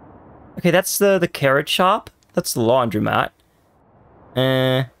 Okay, that's the carrot shop. That's the laundromat.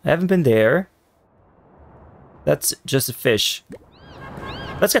 I haven't been there. That's just a fish.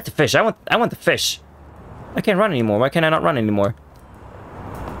 Let's get the fish. I want the fish. I can't run anymore. Why can't I not run anymore?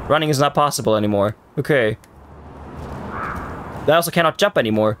 Running is not possible anymore. Okay. I also cannot jump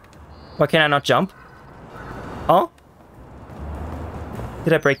anymore. Why can't I not jump? Huh?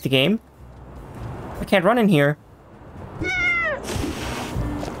 Did I break the game? I can't run in here.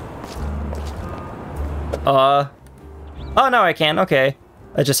 Oh, no, I can. Okay.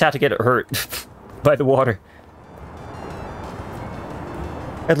 I just had to get it hurt by the water.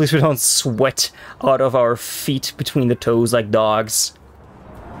 At least we don't sweat out of our feet between the toes like dogs.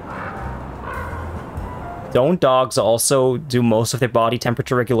 Don't dogs also do most of their body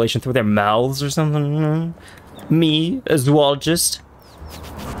temperature regulation through their mouths or something? Me, a zoologist.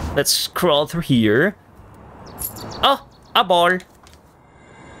 Let's crawl through here. Oh, a ball.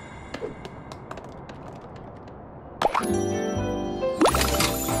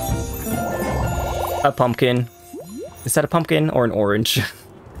 A pumpkin. Is that a pumpkin or an orange?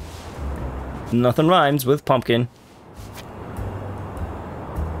 Nothing rhymes with pumpkin.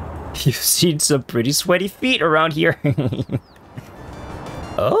 You've seen some pretty sweaty feet around here.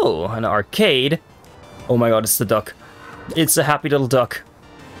 Oh, an arcade. Oh my god, it's the duck. It's a happy little duck.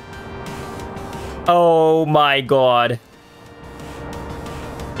 Oh my god.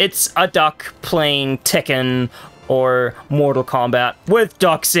 It's a duck playing Tekken or Mortal Kombat with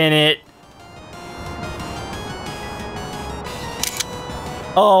ducks in it.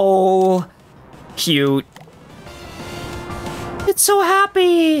 Oh, cute. It's so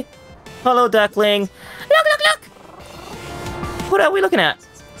happy. Hello, duckling. Look, look, look. What are we looking at?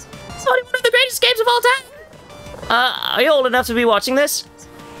 Only one of the greatest games of all time. Are you old enough to be watching this?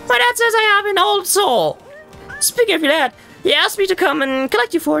 My dad says I have an old soul. Speaking of your dad, he asked me to come and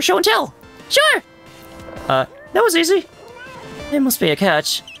collect you for show and tell. Sure. That was easy. It must be a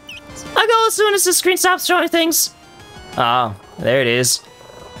catch. I'll go as soon as the screen stops showing things. Ah, there it is.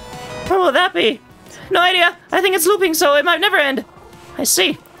 What will that be? No idea. I think it's looping, so it might never end. I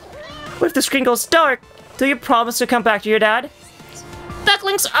see. What if the screen goes dark? Do you promise to come back to your dad?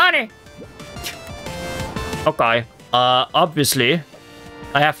 Duckling's honor. Okay. Obviously,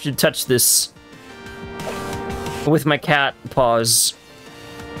 I have to touch this with my cat paws.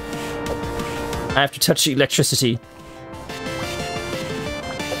 I have to touch electricity.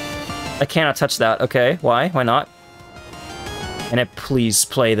 I cannot touch that. Okay, why? Why not? Can I please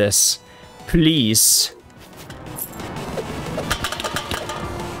play this? Please.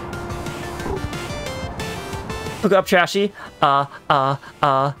 Hook up, Trashy. You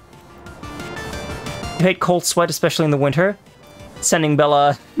hate cold sweat, especially in the winter? Sending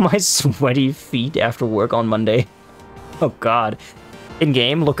Bella my sweaty feet after work on Monday. Oh god.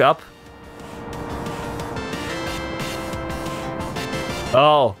 In-game, look up.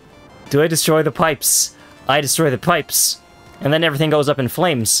 Oh. Do I destroy the pipes? I destroy the pipes. And then everything goes up in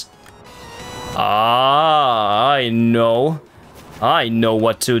flames. Ah, I know. I know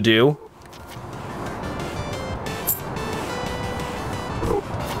what to do.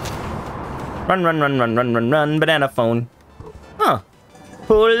 Run, run, run, run, run, run, run, banana phone. Huh.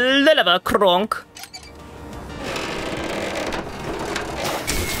 Pull the lever, Kronk.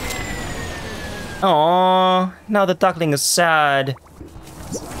 Aww, now the duckling is sad.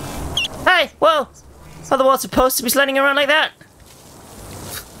 Hey, whoa! Are the walls supposed to be sliding around like that?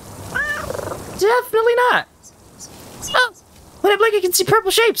 Definitely not. Oh, when I blink, I can see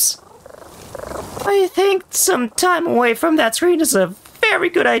purple shapes. I think some time away from that screen is a very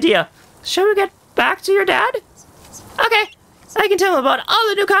good idea. Shall we get back to your dad? Okay, I can tell him about all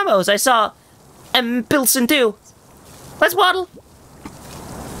the new combos I saw Bilson do. Let's waddle.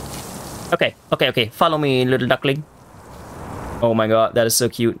 Okay. Follow me, little duckling. Oh my god, that is so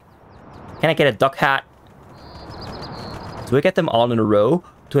cute. Can I get a duck hat? Do I get them all in a row?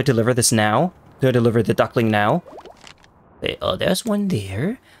 Do I deliver this now? Do I deliver the duckling now? Okay, oh, there's one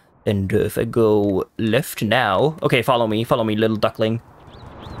there. And if I go left now... Okay, follow me, little duckling.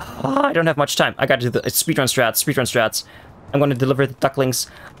 Oh, I don't have much time. I gotta do the speedrun strats. I'm gonna deliver the ducklings.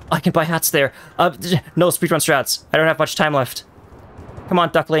 I can buy hats there. No speedrun strats. I don't have much time left. Come on,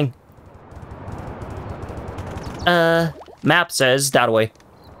 duckling. Map says that way.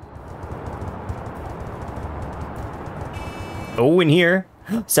 Oh, in here.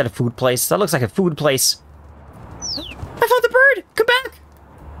 Is that a food place? That looks like a food place. I found the bird! Come back!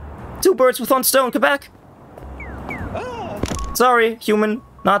 2 birds with 1 stone, come back! Sorry, human.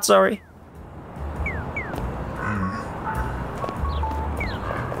 Not sorry.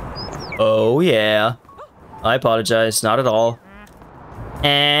 Oh, yeah. I apologize. Not at all.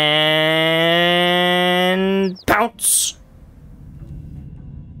 And... pounce!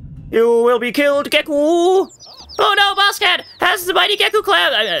 You will be killed, Gecko! Oh no, Boss Cat has the mighty Gecko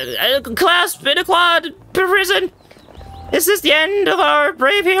clasp in a quad prison! Is this the end of our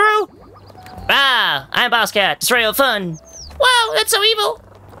brave hero? Ah, I'm Boss Cat, destroyer of fun. Wow, that's so evil!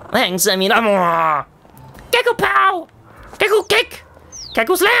 Thanks, I mean, Gecko pow! Gecko kick!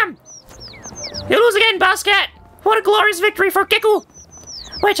 Gecko slam! You lose again, Boss Cat! What a glorious victory for Gecko!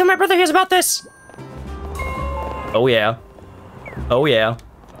 Wait till my brother hears about this! Oh yeah. Oh yeah.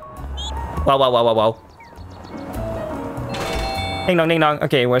 Wow. Ding dong.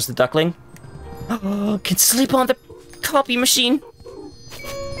 Okay, where's the duckling? Can sleep on the copy machine.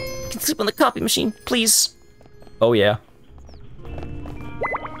 Can sleep on the copy machine, please. Oh yeah.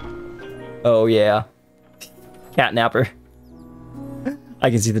 Oh yeah. Catnapper. I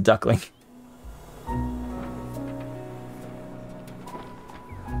can see the duckling.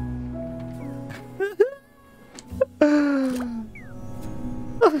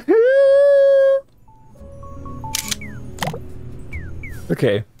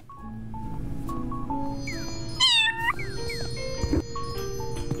 Okay.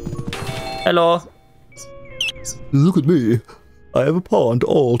 Hello. Look at me. I have a pond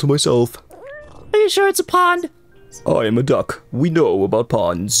all to myself. Are you sure it's a pond? I am a duck. We know about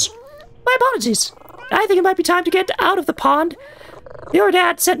ponds. My apologies. I think it might be time to get out of the pond. Your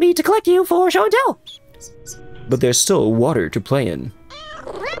dad sent me to collect you for show and tell. But there's still water to play in.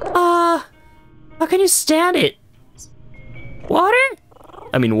 How can you stand it? Water?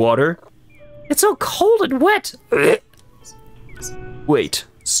 I mean water? It's so cold and wet. Wait,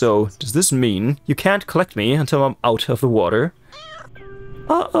 so does this mean you can't collect me until I'm out of the water?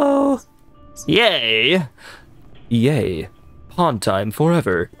 Uh-oh. Yay! Yay. Pond time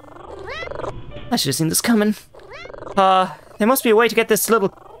forever. I should have seen this coming. There must be a way to get this little...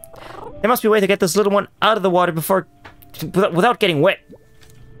 one out of the water before... without getting wet.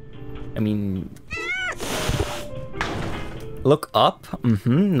 I mean... Look up.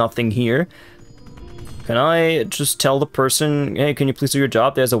 Nothing here. Can I just tell the person, hey, can you please do your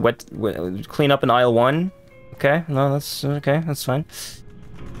job? There's a clean up in aisle 1. Okay, no, that's okay, that's fine.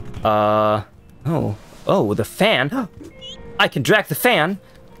 Oh, the fan. I can drag the fan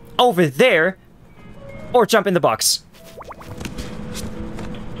over there or jump in the box.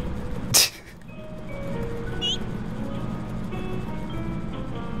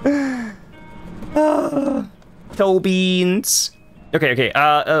 Toe beans. Okay,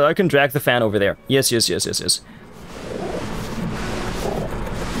 I can drag the fan over there. Yes.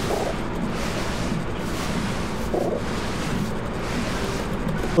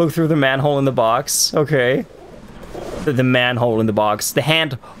 Look through the manhole in the box. Okay. The manhole in the box. The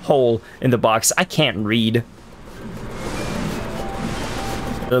hand hole in the box. I can't read.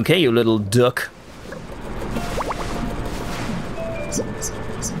 Okay, you little duck.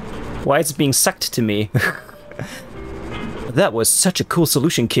 Why is it being sucked to me? That was such a cool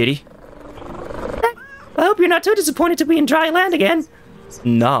solution, kitty. I hope you're not too disappointed to be in dry land again.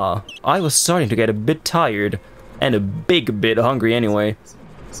 Nah, I was starting to get a bit tired, and a big bit hungry anyway.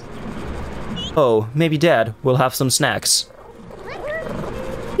 Oh, maybe Dad will have some snacks.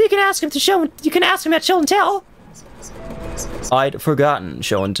 You can ask him at show and tell. I'd forgotten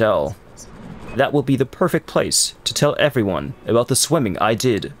show and tell. that will be the perfect place to tell everyone about the swimming I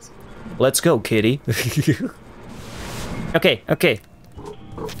did. Let's go, kitty. Okay, okay.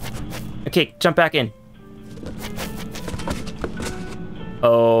 Okay, jump back in.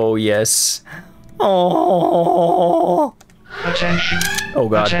 Oh, yes. Oh. Attention. Oh,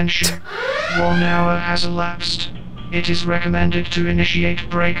 God. Attention. 1 hour has elapsed. It is recommended to initiate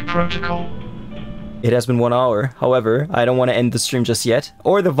break protocol. It has been 1 hour. However, I don't want to end the stream just yet.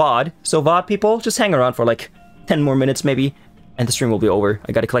 Or the VOD. So VOD people, just hang around for like 10 more minutes maybe. And the stream will be over.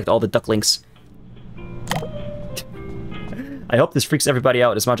 I gotta collect all the ducklings. I hope this freaks everybody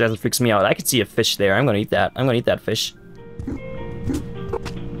out as much as it freaks me out. I can see a fish there. I'm gonna eat that. I'm gonna eat that fish.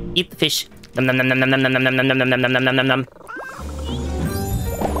 Eat the fish. Nom nom nom nom nom nom nom nom nom nom nom nom nom nom nom.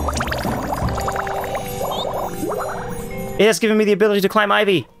 It has given me the ability to climb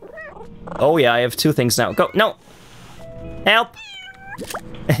ivy. Oh yeah, I have 2 things now. Go. No. Help.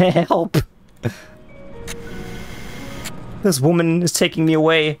 Help. This woman is taking me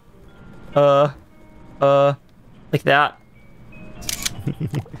away. Like that.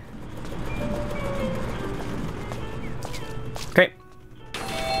 Okay.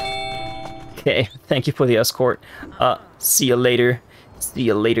 Okay, thank you for the escort. See you later. See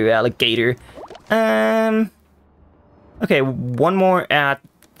you later, alligator. Okay, one more at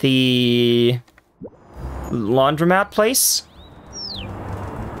the laundromat place.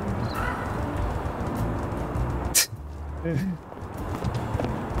 No.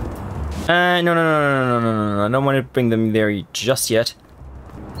 I don't want to bring them there just yet.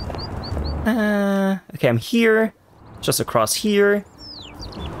 Okay, I'm here. Just across here.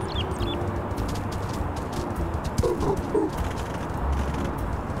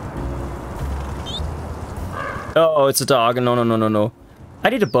 Oh, it's a dog. No. I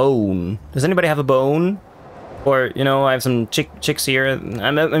need a bone. Does anybody have a bone? Or, you know, I have some chicks here.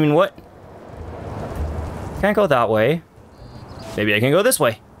 I mean, what? Can't go that way. Maybe I can go this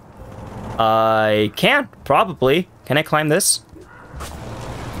way. I can, probably. Can I climb this?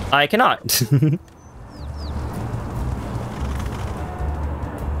 I cannot.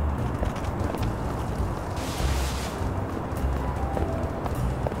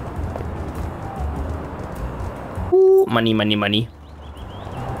 Ooh, money. Money.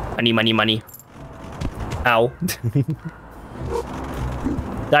 Ow.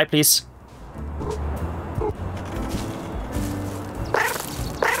 Die, please.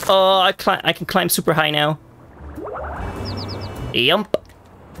 Oh, I can climb super high now. Yump.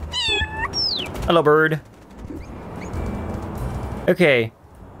 Hello, bird. Okay.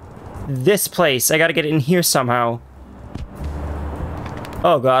 This place. I gotta get in here somehow.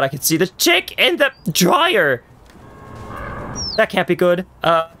 Oh god, I can see the chick in the dryer. That can't be good.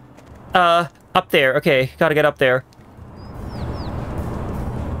 Up there. Okay, gotta get up there.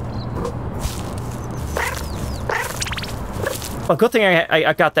 Well, good thing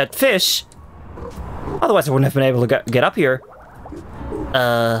I got that fish. Otherwise, I wouldn't have been able to get up here.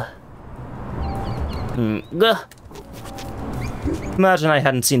 Imagine I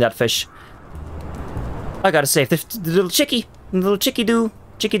hadn't seen that fish. I gotta save the little chickie. The little chickadee.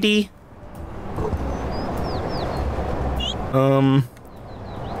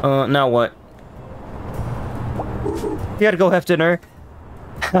 Now what? You gotta go have dinner.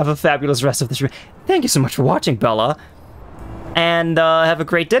 Have a fabulous rest of the stream. Thank you so much for watching, Bella. And, have a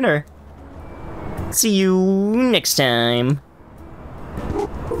great dinner. See you next time.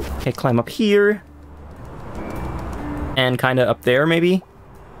 Okay, climb up here. And kinda up there, maybe?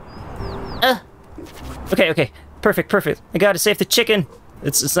 Okay. Perfect. I gotta save the chicken.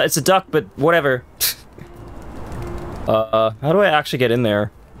 It's a duck, but whatever. How do I actually get in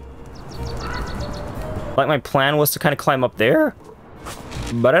there? Like, my plan was to kind of climb up there?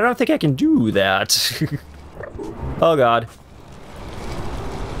 But I don't think I can do that. Oh god.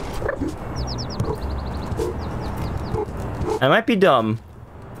 I might be dumb.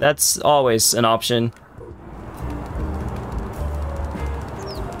 That's always an option.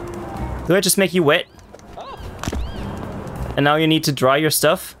 Do I just make you wet? And now you need to dry your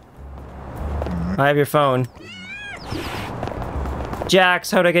stuff? I have your phone.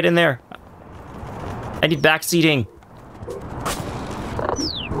 Jax, how'd I get in there? I need backseating.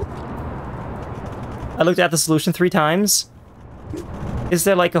 I looked at the solution 3 times. Is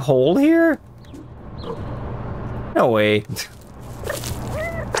there like a hole here? No way.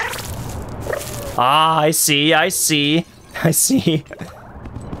 Ah, I see. I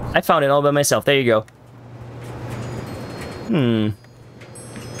found it all by myself. There you go.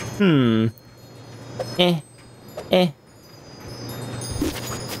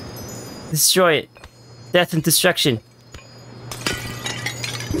 Destroy it. Death and destruction.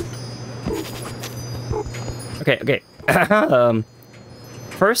 Okay, okay.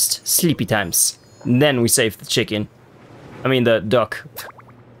 First, sleepy times. Then we save the chicken. I mean, the duck.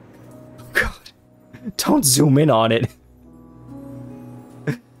 God. Don't zoom in on it.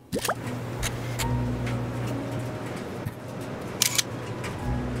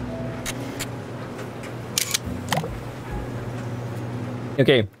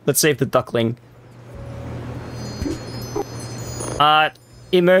 Okay, let's save the duckling.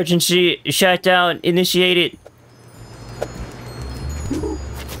 Emergency shutdown initiated.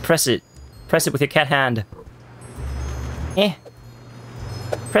 Press it. Press it with your cat hand. Eh.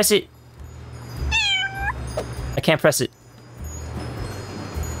 Press it. I can't press it.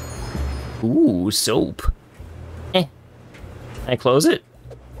 Ooh, soap. Eh. Can I close it?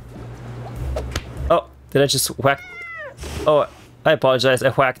 Oh, did I just whack? Oh, I apologize. I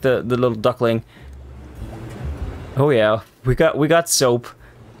whacked the little duckling. Oh yeah, we got soap.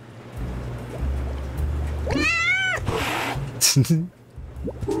 You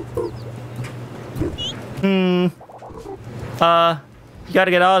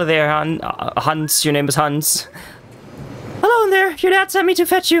gotta get out of there, Hans. Your name is Hans. Hello there. Your dad sent me to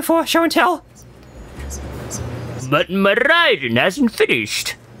fetch you for show and tell. But my riding hasn't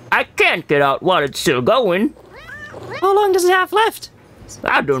finished. I can't get out while it's still going. How long does it have left?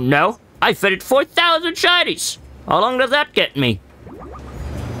 I don't know. I fed it 4,000 shinies. How long does that get me?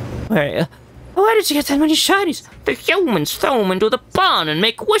 Why did you get that many shinies? The humans throw them into the pond and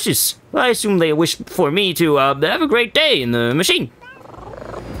make wishes. I assume they wish for me to have a great day in the machine.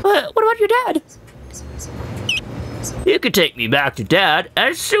 What about your dad? You can take me back to Dad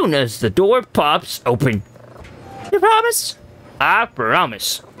as soon as the door pops open. You promise? I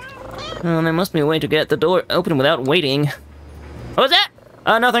promise. There must be a way to get the door open without waiting. What was that?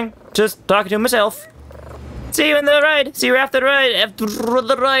 Nothing. Just talking to myself. See you in the ride. See you after the ride. After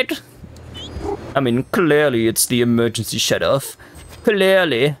the ride. I mean, clearly it's the emergency shut-off.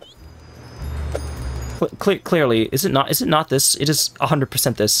 Clearly. Clearly. Is it not? Is it not this? It is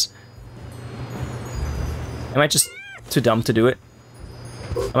 100% this. Am I just too dumb to do it?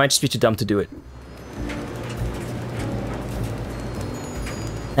 I might just be too dumb to do it.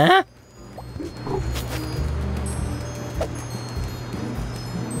 Huh?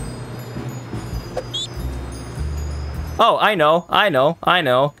 Oh, I know.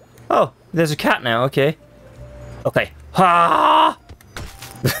 Oh, there's a cat now, okay. Okay. Ha!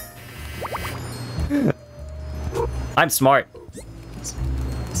 I'm smart.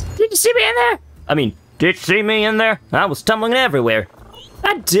 Did you see me in there? I mean, did you see me in there? I was tumbling everywhere.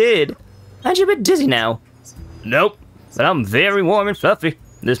 I did. Aren't you a bit dizzy now? Nope, but I'm very warm and fluffy.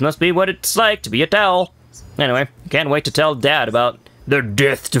 This must be what it's like to be a towel. Anyway, can't wait to tell Dad about the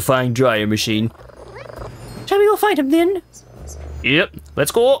death-defying dryer machine. Shall we go find him then? Yep,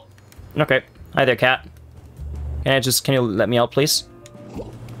 let's go. Okay. Hi there, cat. Can you let me out, please?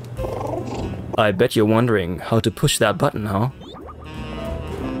 I bet you're wondering how to push that button, huh?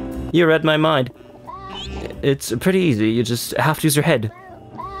 You read my mind. It's pretty easy. You just have to use your head.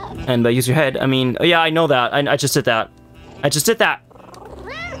 And by use your head, I mean... Oh, yeah, I know that. I just did that. I just did that.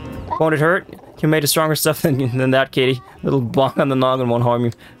 Won't it hurt? You made a stronger stuff than that, kitty. Little bonk on the noggin won't harm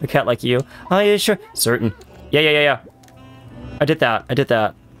you. A cat like you. Oh, yeah, sure. Certain. Yeah. I did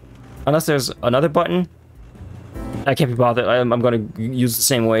that. Unless there's another button. I can't be bothered. I'm gonna use the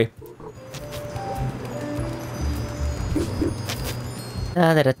same way.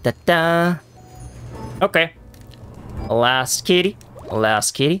 Da. Okay. Last kitty.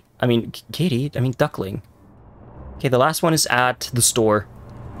 I mean, kitty? I mean, duckling. Okay, the last one is at the store.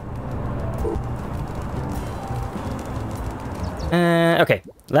 Okay.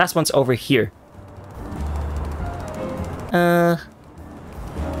 Last one's over here.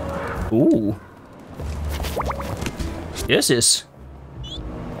 Ooh. This is...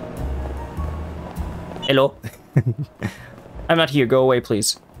 Hello. I'm not here. Go away,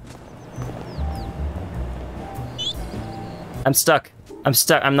 please. I'm stuck.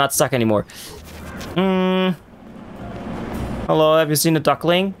 I'm not stuck anymore. Hello, have you seen a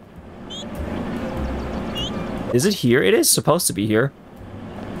duckling? Is it here? It is supposed to be here.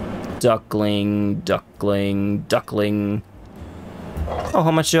 Duckling. Oh,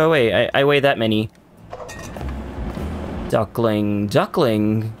 how much do I weigh? I weigh that many. Duckling. Duck.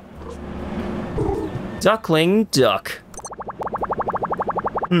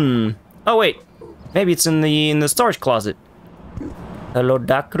 Oh, wait. Maybe it's in the storage closet. Hello,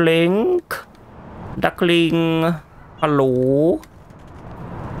 duckling. Hello.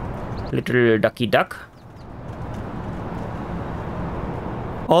 Little ducky duck.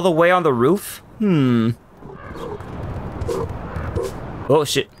 All the way on the roof? Oh,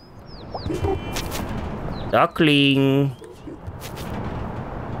 shit. Duckling.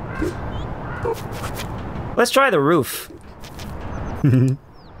 Let's try the roof.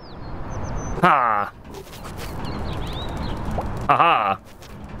 Ha! Aha!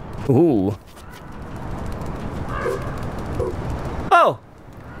 Ooh. Oh!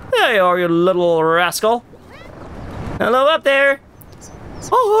 There you are, you little rascal. Hello up there.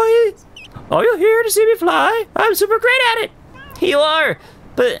 Ahoy! Are you here to see me fly? I'm super great at it. You are,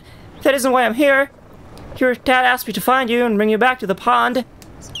 but that isn't why I'm here. Your dad asked me to find you and bring you back to the pond.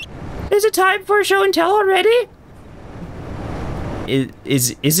 Is it time for a show and tell already?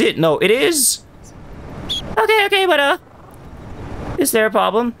 Is it? No, it is. Okay, but is there a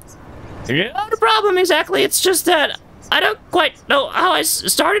problem? Not a problem exactly. It's just that I don't quite know how I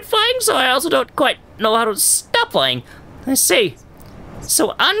started flying, so I also don't quite know how to stop flying. I see.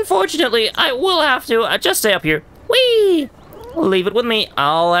 So unfortunately, I will have to just stay up here. Whee! Leave it with me.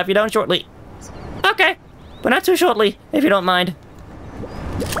 I'll have you down shortly. Okay, but not too shortly, if you don't mind.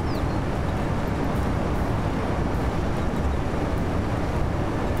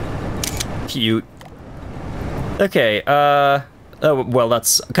 Cute. Okay, oh, well,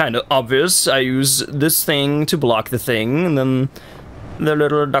 that's kind of obvious. I use this thing to block the thing, and then the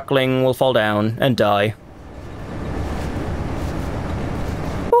little duckling will fall down and die.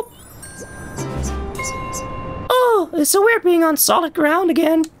 Boop. Oh, it's so weird being on solid ground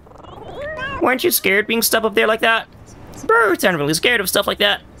again. Weren't you scared being stuck up there like that? Birds aren't really scared of stuff like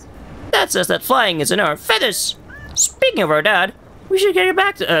that. That says that flying is in our feathers. Speaking of our dad, we should get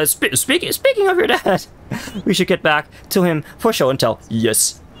back to, speaking of your dad, we should get back to him for show and tell.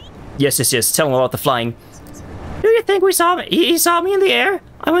 Yes. Yes, tell him about the flying. Do you think we saw me? He saw me in the air?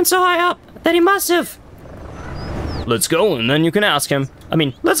 I went so high up that he must have. Let's go and then you can ask him. I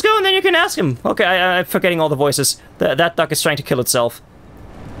mean, let's go and then you can ask him. Okay, I'm forgetting all the voices. That duck is trying to kill itself.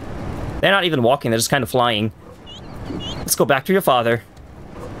 They're not even walking, they're just kind of flying. Let's go back to your father.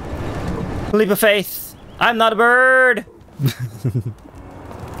 Leap of faith. I'm not a bird.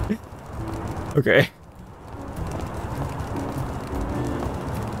 Okay.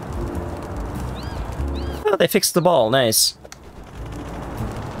 Oh, they fixed the ball. Nice.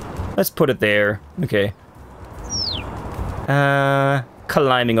 Let's put it there. Okay.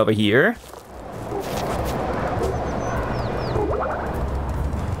 Climbing over here.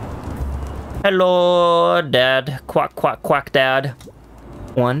 Hello, Dad. Quack, quack, quack, Dad.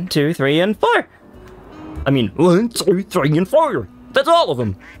 1, 2, 3, and 4. I mean, 1, 2, 3, and 4. That's all of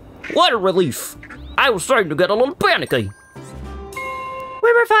them. What a relief. I was starting to get a little panicky.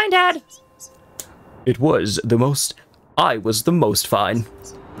 We were fine, Dad. It was the most... I was the most fine.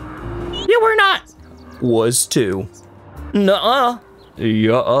 You were not. Was too. Nuh-uh.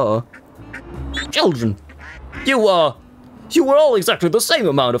 Yeah. Children. You were all exactly the same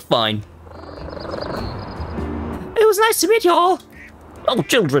amount of fine. It was nice to meet y'all. Oh,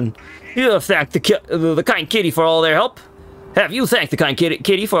 children. You have thanked the kind kitty for all their help. Have you thanked the kind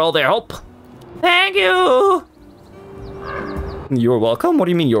kitty for all their help? Thank you. You're welcome? What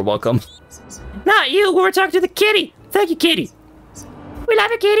do you mean you're welcome? Not you. We're talking to the kitty. Thank you, kitty. We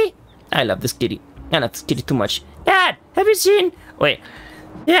love you, kitty. I love this kitty. I love this kitty too much. Dad, have you seen... Wait.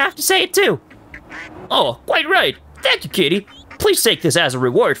 You have to say it too. Oh, quite right. Thank you, kitty. Please take this as a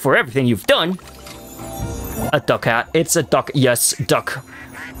reward for everything you've done. A duck hat. It's a duck. Yes, duck.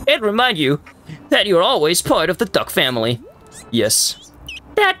 It reminds you that you're always part of the duck family. Yes.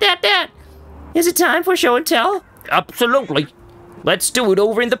 Dad. Is it time for show and tell? Absolutely. Let's do it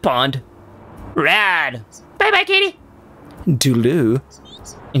over in the pond. Rad. Bye-bye, kitty. Doodaloo.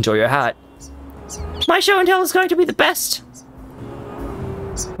 Enjoy your hat. My show and tell is going to be the best.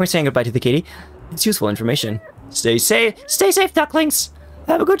 We're saying goodbye to the kitty. It's useful information. Stay safe, ducklings.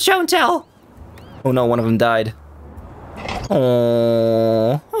 Have a good show and tell. Oh no, one of them died.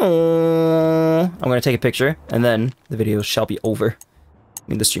 Oh. I'm gonna take a picture, and then the video shall be over. I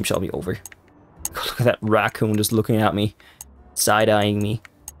mean, the stream shall be over. Look at that raccoon just looking at me, side-eyeing me.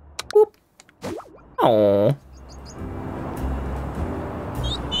 Boop. Oh.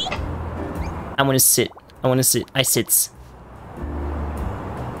 I wanna sit. I sits.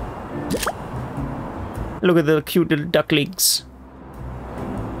 Look at the cute little ducklings.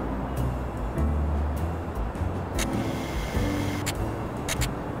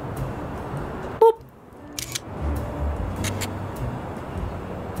 Boop.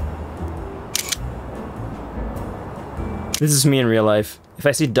 This is me in real life. If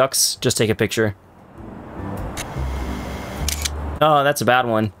I see ducks, just take a picture. Oh, that's a bad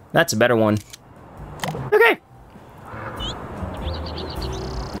one. That's a better one. Okay.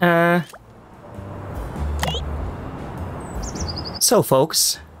 So,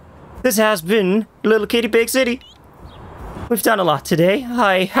 folks, This has been Little Kitty Big City. We've done a lot today.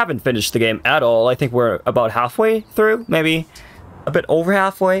 I haven't finished the game at all. I think we're about halfway through, maybe a bit over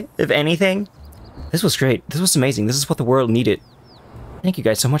halfway, if anything. This was great. This was amazing. This is what the world needed. Thank you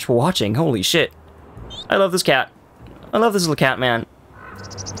guys so much for watching. Holy shit. I love this cat. I love this little cat, man.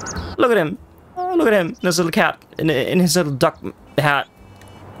 Look at him. Oh, look at him. This little cat in his little duck hat.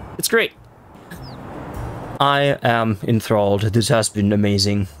 It's great. I am enthralled. This has been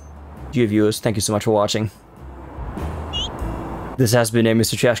amazing. Dear viewers, thank you so much for watching. This has been a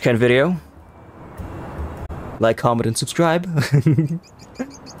MisterTrashcan video. Like, comment, and subscribe.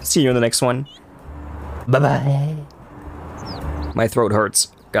 See you in the next one. Bye-bye. My throat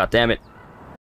hurts. God damn it.